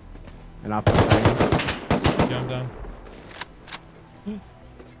an opposite lane? Yeah, I'm down.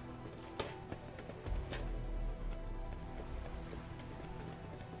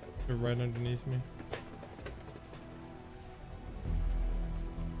 You're right underneath me.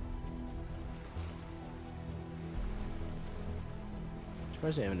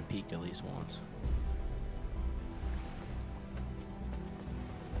 Surprised they haven't peeked at least once.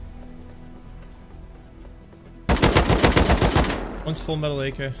 One's full metal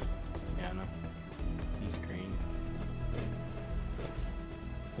AK. Yeah, I know. He's green.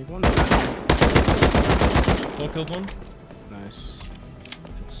 Big one. Full killed one. Nice.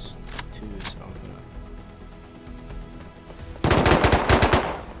 It's 2, so I'm gonna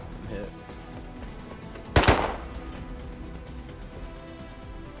hit.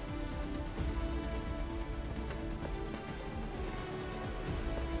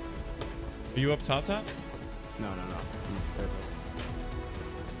 Are you up top? No. Perfect.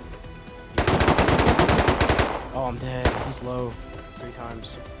 Oh, I'm dead. He's low. 3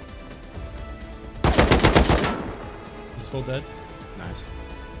 times. He's full dead. Nice.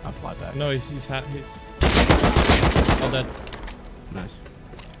 I'll fly back. No, he's all dead. Nice.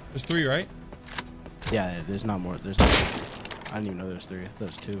 There's 3, right? Yeah, there's not more. There's not. I didn't even know there was 3. I thought there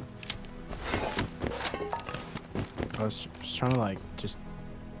was 2. I was just trying to like just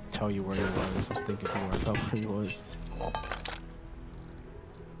tell you where he was. I was thinking where I thought where he was.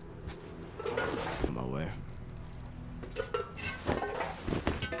 On my way.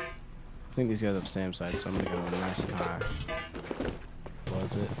 I think these guys have SAM sights, so I'm gonna go nice and high.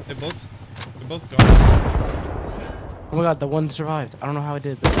 What's it? They both gone. Oh my god, the one survived. I don't know how it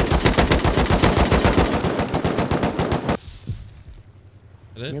did. But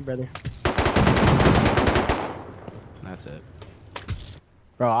Is Here, it? brother. That's it.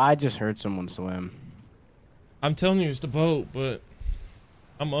 Bro, I just heard someone swim. I'm telling you, it's the boat, but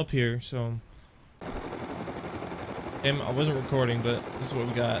I'm up here, so. I wasn't recording, but this is what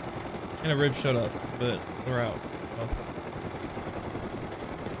we got. And a rib shut up, but we're out. Oh,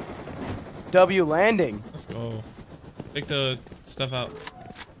 W landing. let's go. Take the stuff out.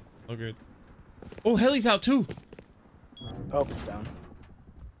 Oh, good. Oh, heli's out too. Oh, it's down.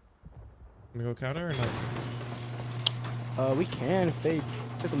 Can we go counter or not? We can if they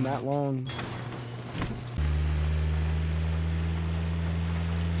took them that long.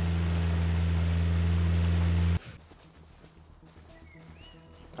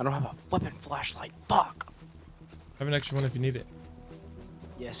 I don't have a weapon flashlight. Fuck. Have an extra one if you need it.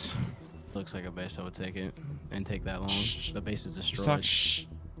 Yes. Looks like a base. I would take it and take that long. Shh. The base is Just destroyed. talk. Shh.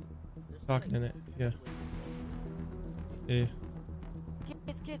 Talking in it. Yeah. Yeah.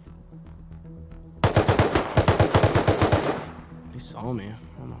 Kids. They saw me. I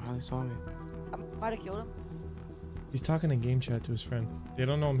don't know how they saw me. I might have killed him. He's talking in game chat to his friend. They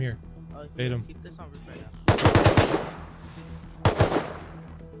don't know I'm here. Bait him. Keep this on roof right now.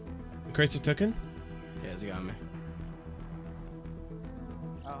 The crates are taken. Yeah, he got me.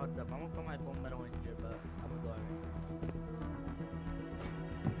 Oh, hold up. I'm gonna put my bone metal in here, but I'm gonna go already.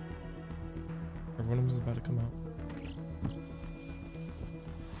 One of them is about to come out.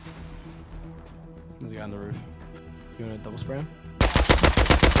 There's a guy on the roof. You want to double spray him?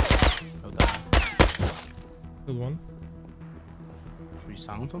 Oh, that. Killed one. Should we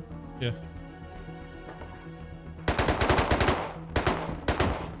silence him? Yeah.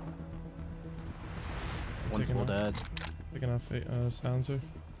 One Taking full off. dead. Taking off a silencer.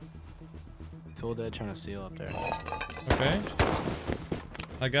 Full dead trying to seal up there. Okay.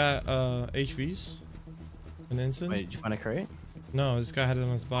 I got HVs. An instant. Wait, did you find a crate? No, this guy had it on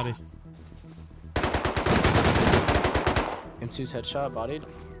his body. M2's headshot, bodied?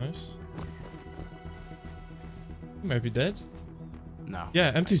 Nice. He might be dead. No.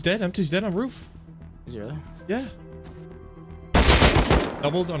 Yeah, M2's dead. M2's dead on roof. Is he really? Yeah.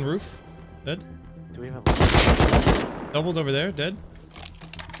 Doubled on roof. Dead. Do we have Doubled over there. Dead.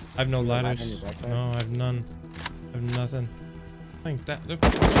 I have no You have a ladder ladders. in your backpack? No, I have none. I have nothing. I think that they're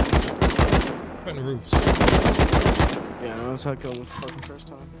putting roofs. Yeah, no, that's how I killed him the fucking first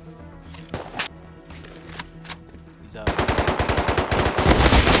time. He's out.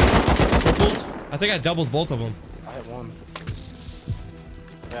 Tripled. I think I doubled both of them. I hit one.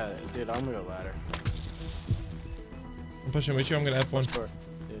 Yeah, dude, I'm gonna go ladder. I'm pushing with you. I'm gonna F1. Score.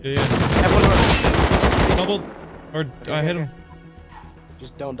 Yeah, yeah. F1 Doubled. Or I hit him.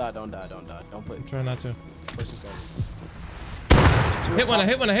 Just don't die, don't die, don't die. Don't put. I'm trying not to. Push this guy. Hit one. I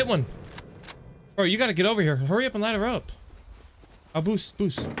hit one. I hit one. Bro, you gotta get over here. Hurry up and ladder up. I'll boost.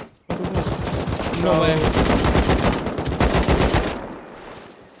 Boost. No way.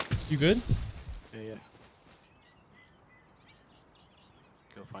 You good? Yeah, yeah.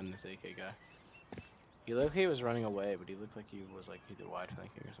 Go find this AK guy. He looked like he was running away, but he looked like he was like either wide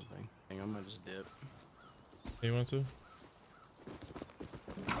flanking or something. I think I'm gonna just dip. You want to?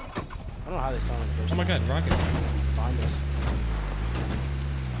 I don't know how they saw me first. Oh my god, rocket. Find us.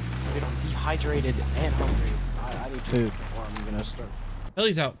 Dude, I'm dehydrated and hungry. I need food before I'm gonna start.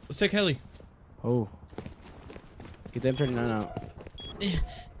 Heli's out. Let's take heli. Oh. Get the M39 out.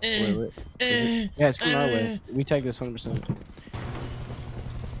 Wait. Yeah, it's coming our way. We take this 100%.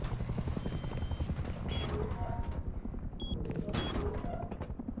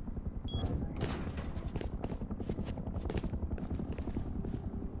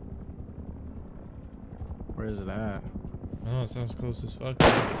 Where is it at? Oh, it sounds close as fuck.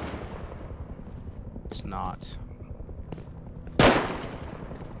 It's not.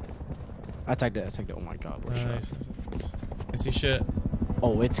 I tagged it. Oh my god. What a shot. Nice. I see shit.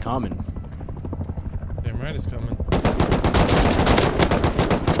 Oh, it's coming. Damn right it's coming.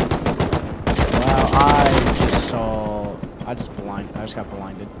 Wow, I just got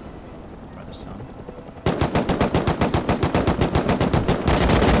blinded by the sun.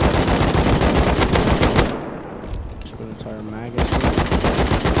 Just put an entire mag in.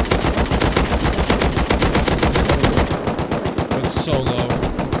 It's so low.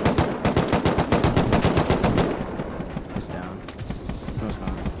 It's down. No, it's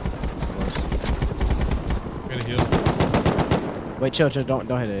not. It's close. Gotta heal. Wait, chill, don't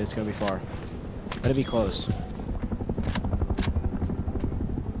hit it. It's gonna be far. Let it be close.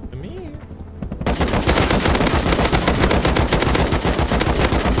 Me?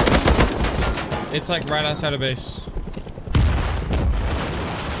 It's like right outside of base.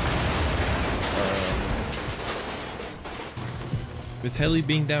 With heli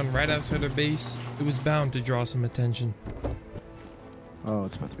being down right outside of base, it was bound to draw some attention. Oh,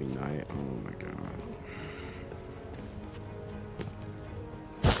 it's about to be night. Oh my god.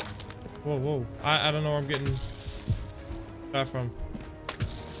 Whoa, whoa. I don't know where I'm getting shot from.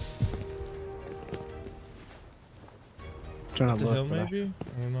 Trying Up to the hill, look, but maybe?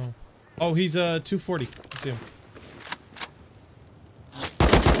 I don't know. Oh, he's 240. I see him.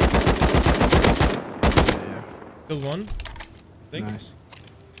 Yeah. Killed one. I think. Nice.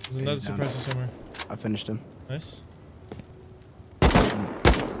 There's another He's down. suppressor somewhere. I finished him. Nice. Get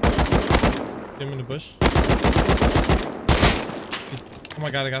him in the bush. Oh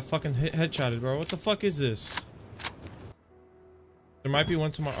my god, I got fucking headshotted, bro. What the fuck is this? There might be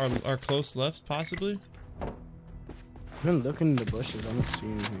one to our close left, possibly. I've been looking in the bushes. I don't see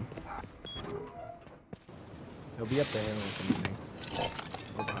anything. He'll be up the hill if anything.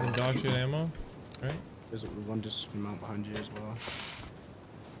 And dog shit ammo, right? There's one just mount behind you as well.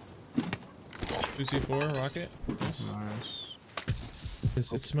 2C4 rocket. Nice. Nice.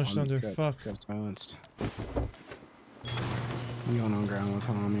 It's smushed under. Fuck. Got silenced. I'm going on ground with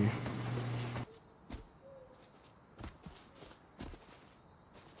Tommy.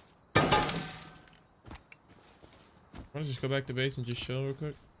 Why don't you just go back to base and just chill real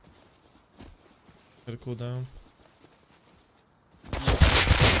quick? Gotta cool down.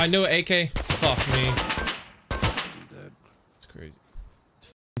 I knew it, AK. Fuck me. I'm dead. It's crazy. It's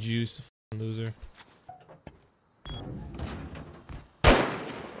f***ing juice, the f***ing loser.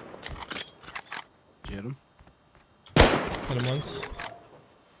 Did you hit him? Hit him once.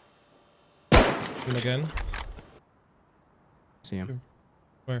 Hit him again. See him.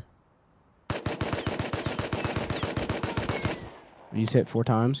 Where? He's hit 4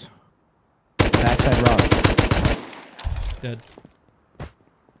 times. Backside rock. Dead.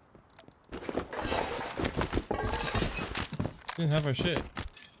 Didn't have our shit.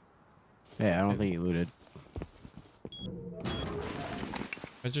 Yeah, I don't think he looted.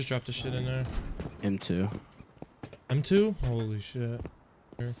 I just dropped the shit in there. M2. M2? Holy shit.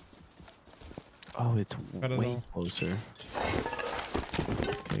 Here. Oh, it's Got it way all. closer.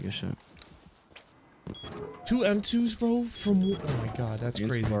 Okay, good shit. 2 M2s, bro? From... Oh my god, that's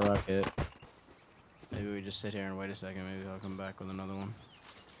crazy. Insta rocket. Maybe we just sit here and wait a second. Maybe I'll come back with another one.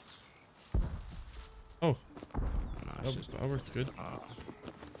 Oh. No, it's just, That worked good.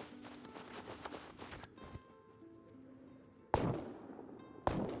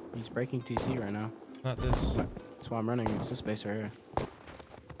 He's breaking TC right now. Not this. That's why I'm running. It's this base right here.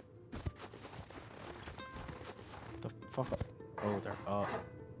 The fuck up. Oh, they're up.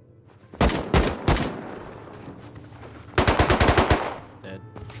 Dead.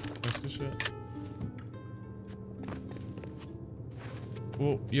 That's good shit.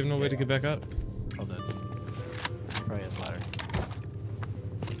 Whoa, you have no way to get back up? All dead. Probably has ladder.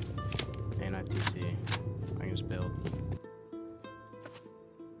 And I have TC. I can just build.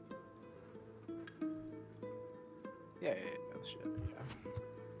 Yeah. Oh, shit.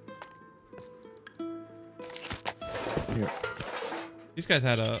 Yeah. Here. These guys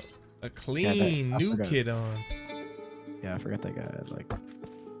had a clean I new forgot. kit on. Yeah, I forgot that guy had like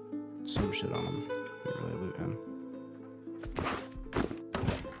some shit on him. Didn't really loot him.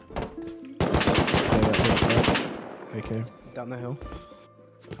 Okay, down the hill.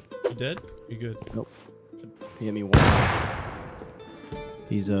 You dead? You good? He hit me one.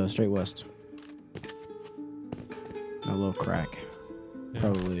 He's straight west. A little crack. Yeah.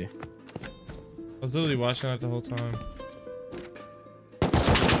 Probably. I was literally watching that the whole time.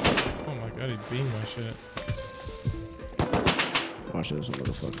 Oh my god, he beamed my shit. Watch this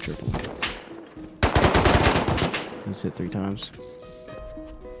motherfucker triple. He's hit 3 times.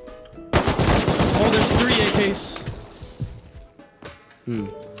 Oh, there's 3 AKs.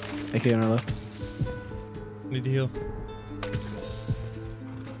 AK on our left. Need to heal.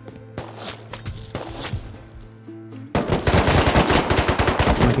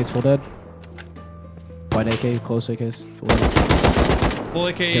 My AK's full dead. Wide AK, close AK's full dead. Full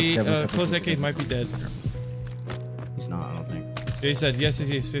AK, Careful, close careful. AK might be dead. He's not, I don't think. Yeah, he said yes,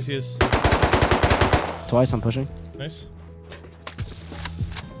 he is. Twice, I'm pushing. Nice.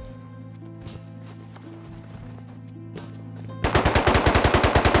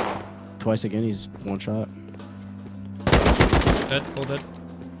 Twice again, he's one shot. Dead, full dead.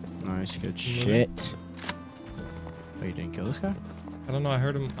 Nice, good Moving. shit. Oh, you didn't kill this guy? I don't know, I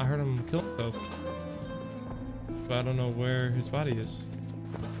heard him kill himself. But I don't know where his body is.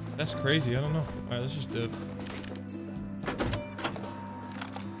 That's crazy, I don't know. Alright, let's just do it.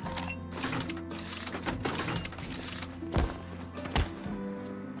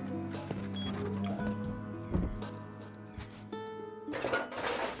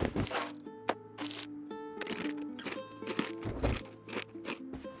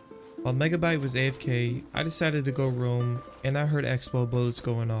 While Megabyte was AFK, I decided to go roam, and I heard Expo bullets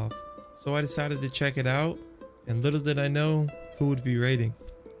going off. So I decided to check it out, and little did I know who would be raiding.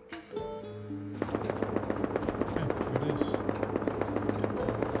 Yeah, here it is.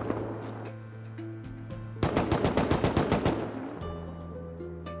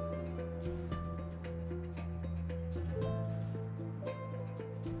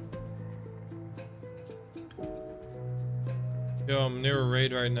 Yo, I'm near a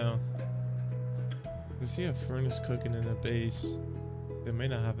raid right now. I see a furnace cooking in a base. They may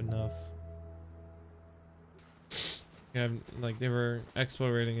not have enough. Yeah, like they were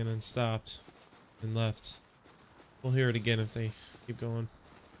expo raiding and then stopped and left. We'll hear it again if they keep going.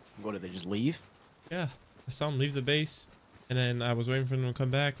 What, did they just leave? Yeah, I saw them leave the base, and then I was waiting for them to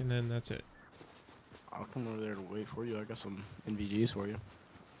come back, and then that's it. I'll come over there to wait for you. I got some NVGs for you.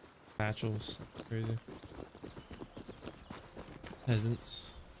 Satchels, crazy.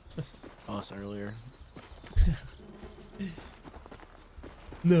 Peasants. Us earlier.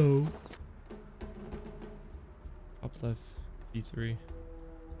 No. Up left, B3.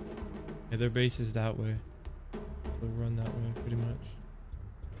 Yeah, their base is that way. They'll run that way pretty much.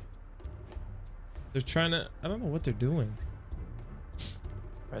 They're trying to, I don't know what they're doing.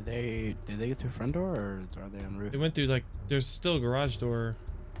 Did they get through front door or are they on roof? They went through like, there's still a garage door,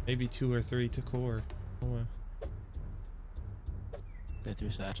 maybe 2 or 3 to core. Oh, They threw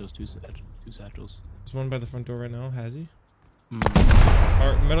satchels, two satchels. there's one by the front door right now, has he? Mm.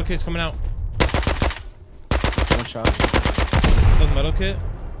 Our metal kit's coming out. One shot. Kill the metal kit.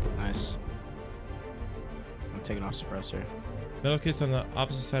 Nice. I'm taking off suppressor. Metal kit's on the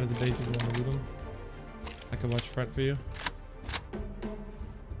opposite side of the base if you want to loot them. I can watch front for you.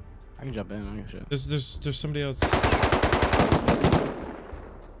 I can jump in. I don't give a shit. There's somebody else.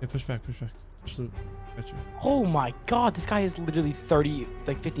 Yeah, push back, push back. Push loot. Got you. Oh my god, this guy has literally 30,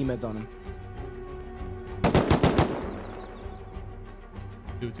 like 50 meds on him.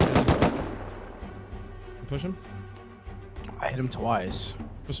 Do it together. Push him. I hit him twice.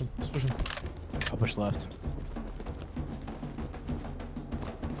 Push him. Let's push him. I'll push left.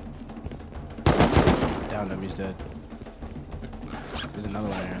 Downed him, he's dead. There's another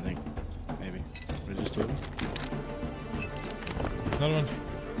one here, I think. Maybe. Or just two of them? Another one.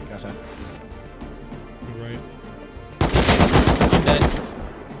 Got that. You're right. I'm dead.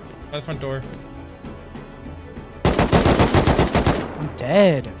 By the front door. I'm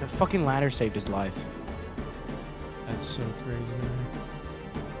dead. The fucking ladder saved his life. That's so crazy, man.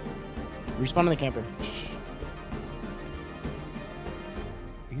 Respawn in the camper.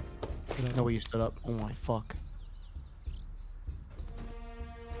 Get up. No way you stood up. Oh my fuck.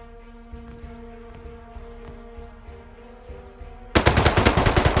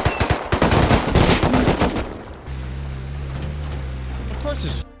 Of course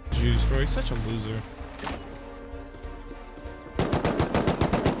it's Juice, bro. He's such a loser.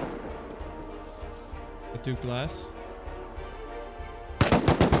 Through glass.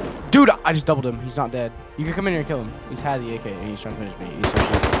 Dude, I just doubled him. He's not dead. You can come in here and kill him. He's had the AK and he's trying to finish me.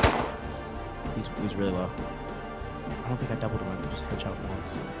 He's really low. I don't think I doubled him. I just headshot him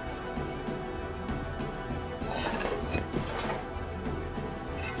once.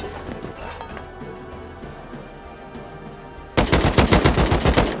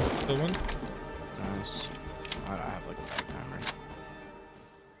 Still one. Nice. I have like a back timer.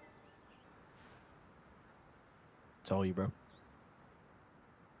 It's all you, bro.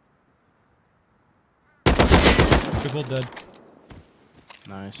 They're both dead.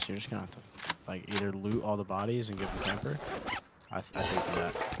 Nice. You're just gonna have to like either loot all the bodies and give the camper. I think for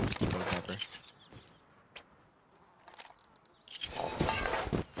that. Just keep on the camper.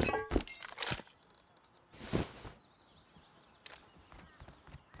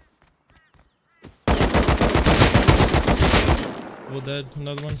 Double dead.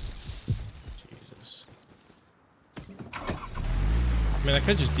 Another one. Jesus. I mean, I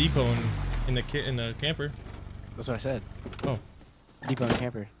could just depot in the camper. That's what I said. Oh. Depot in the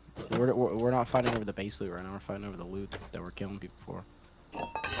camper. We're not fighting over the base loot right now. We're fighting over the loot that we're killing people for.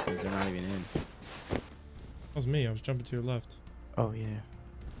 Because they're not even in. That was me. I was jumping to your left. Oh yeah.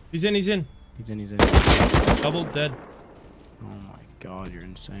 He's in. He's in. He's in. He's in. Double dead. Oh my god, you're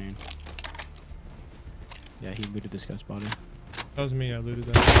insane. Yeah, he looted this guy's body. That was me. I looted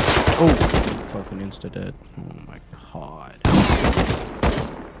that. Oh, fucking insta dead. Oh my god.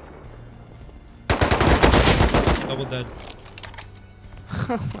 Double dead.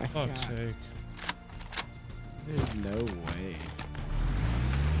 Oh my Fuck's god. sake. There's no way.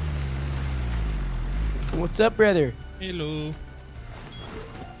 What's up, brother? Hello.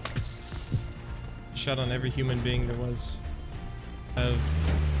 Shot on every human being there was. Have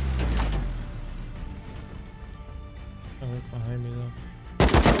right behind me though.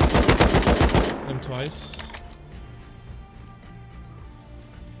 Them twice.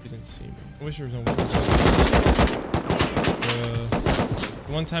 He didn't see me. I wish there was no one.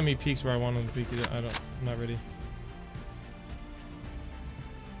 The one time he peeks where I want him to peek, I'm not ready.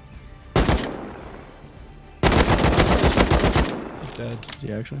 He's dead. Is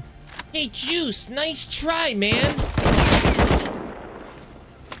he actually? Hey, Juice, nice try, man.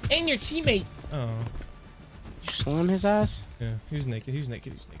 And your teammate. Oh. You slam his ass? Yeah, he was naked. He was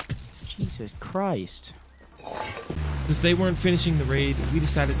naked. He was naked. Jesus Christ. Since they weren't finishing the raid, we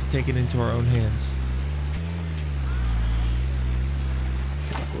decided to take it into our own hands.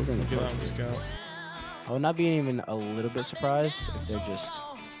 We're gonna Get out and scout. I would not be even a little bit surprised if they're just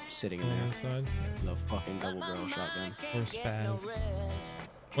sitting in On the there inside. with a fucking double barrel shotgun. Or spaz.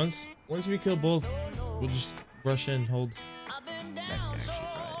 Once we kill both, we'll just rush in, hold. That could actually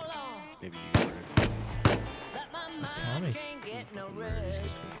probably maybe use it. It's Tommy. Just get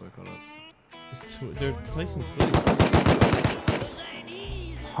too quick, hold up. They're placing Twitty.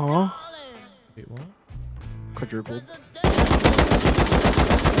 Huh? Wait, what? Quadrupled.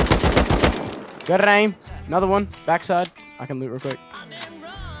 Good aim. Another one. Backside. I can loot real quick.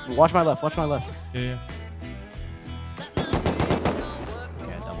 Watch my left. Watch my left. Yeah. Okay,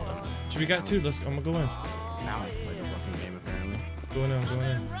 I doubled him. So we got two. I'm gonna go in. Now I can play the fucking game apparently. Going in. I'm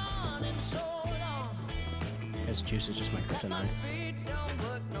going in. His juice is just my kryptonite.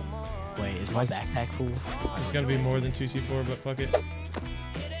 Wait, is my Nice. backpack full? It's gonna be more than 2C4, but fuck it.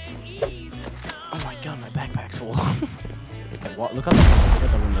 Oh my god, my backpack's full. Okay, look out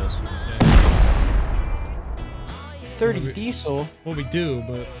the windows. Yeah. 30 Well, diesel. Well, we do,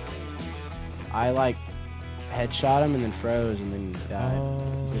 but. I like headshot him and then froze and then died.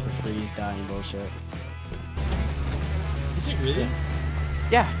 Oh. Super freeze, dying bullshit. Is it really?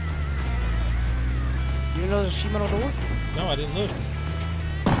 Yeah. You didn't know there's a sheet metal door? No, I didn't look.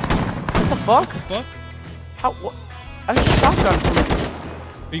 What the fuck? The fuck? How? What? I just shotgun from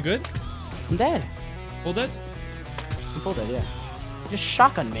it. Are you good? I'm dead. Hold that. I'm full dead, yeah. You just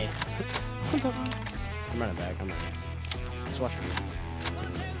shotgun me. I'm running back. I'm running. Just watch me.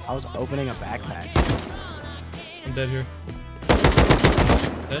 I was opening a backpack. I'm dead here.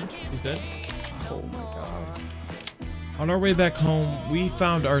 Dead? He's dead. Oh my god. On our way back home, we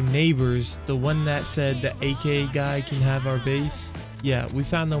found our neighbors, the one that said the AK guy can have our base. Yeah, we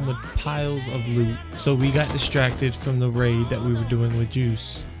found them with piles of loot, so we got distracted from the raid that we were doing with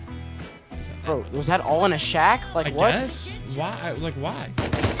Juice. Bro, was that all in a shack? Like I what? guess? Why? Like, why?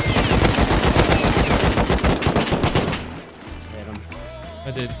 Hit him.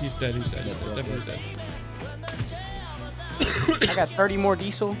 I did. He's dead. He's dead. He's dead. Definitely dead. I got 30 more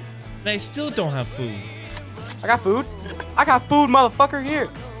diesel. They still don't have food. I got food. I got food, motherfucker, here.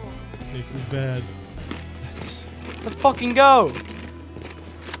 They food bad. Let's... Let's fucking go.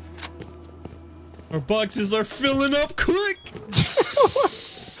 Our boxes are filling up quick.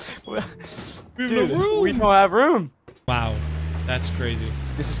 We have Dude, no room. we don't have room. Wow, that's crazy.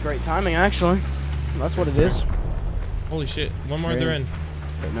 This is great timing, actually. That's what it is. Holy shit! One more, they're in.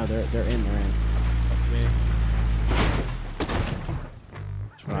 Wait, no, they're in. They're in. Fuck me.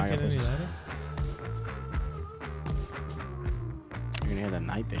 Should we Alright, get I any was- ladder? You're gonna hear the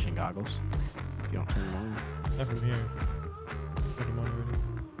night vision goggles. If you don't turn them on. Not from here. Put them on already.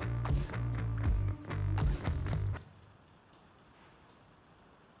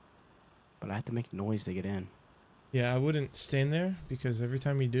 But I have to make noise to get in. Yeah, I wouldn't stand there because every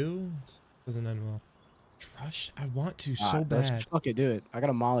time you do, it doesn't end well. Rush? I want to so Let's bad. just fuck it, do it. I got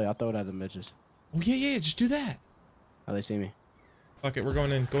a molly. I'll throw it at the bitches. Oh yeah, yeah, just do that. Oh, they see me. Fuck it, we're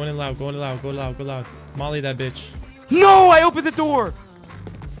going in. Going in loud. Going loud. Go loud. Go loud. Molly that bitch. No, I opened the door.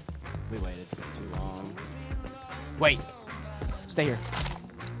 We waited too long. Wait. Stay here.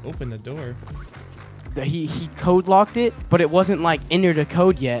 Open the door. He code locked it, but it wasn't like enter the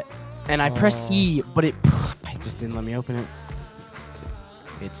code yet. And I pressed Oh. E, but it just didn't let me open it.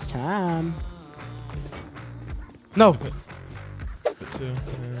 It's time. No. Put two.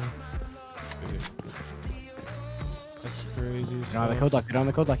 Yeah. Crazy. That's crazy. I don't have the code lock. I don't have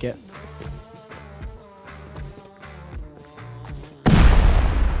the code lock yet.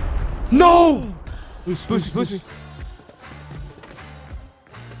 No! Boost, Boost, boost.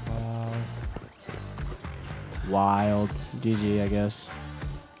 Wow. Wild. GG, I guess.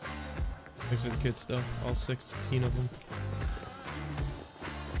 Thanks for the kids though. All 16 of them.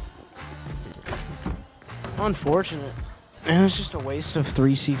 Unfortunate. And it's just a waste of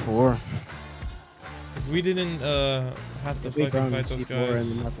 3C4. If we didn't have to If we fucking ground fight those C4 and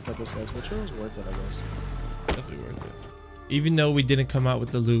guys, then have to fight those guys, which was worth it, I guess. definitely worth it. Even though we didn't come out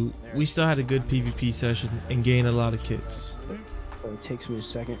with the loot, we still had a good PvP session and gained a lot of kits. Oh, it takes me a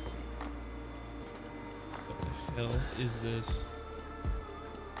second. What the hell is this?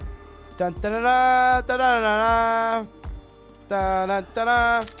 Dun, da, da, da, da, da, da, da, da, da,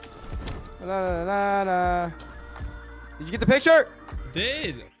 da, da, da, da. Did you get the picture?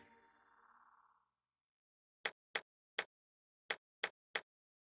 Did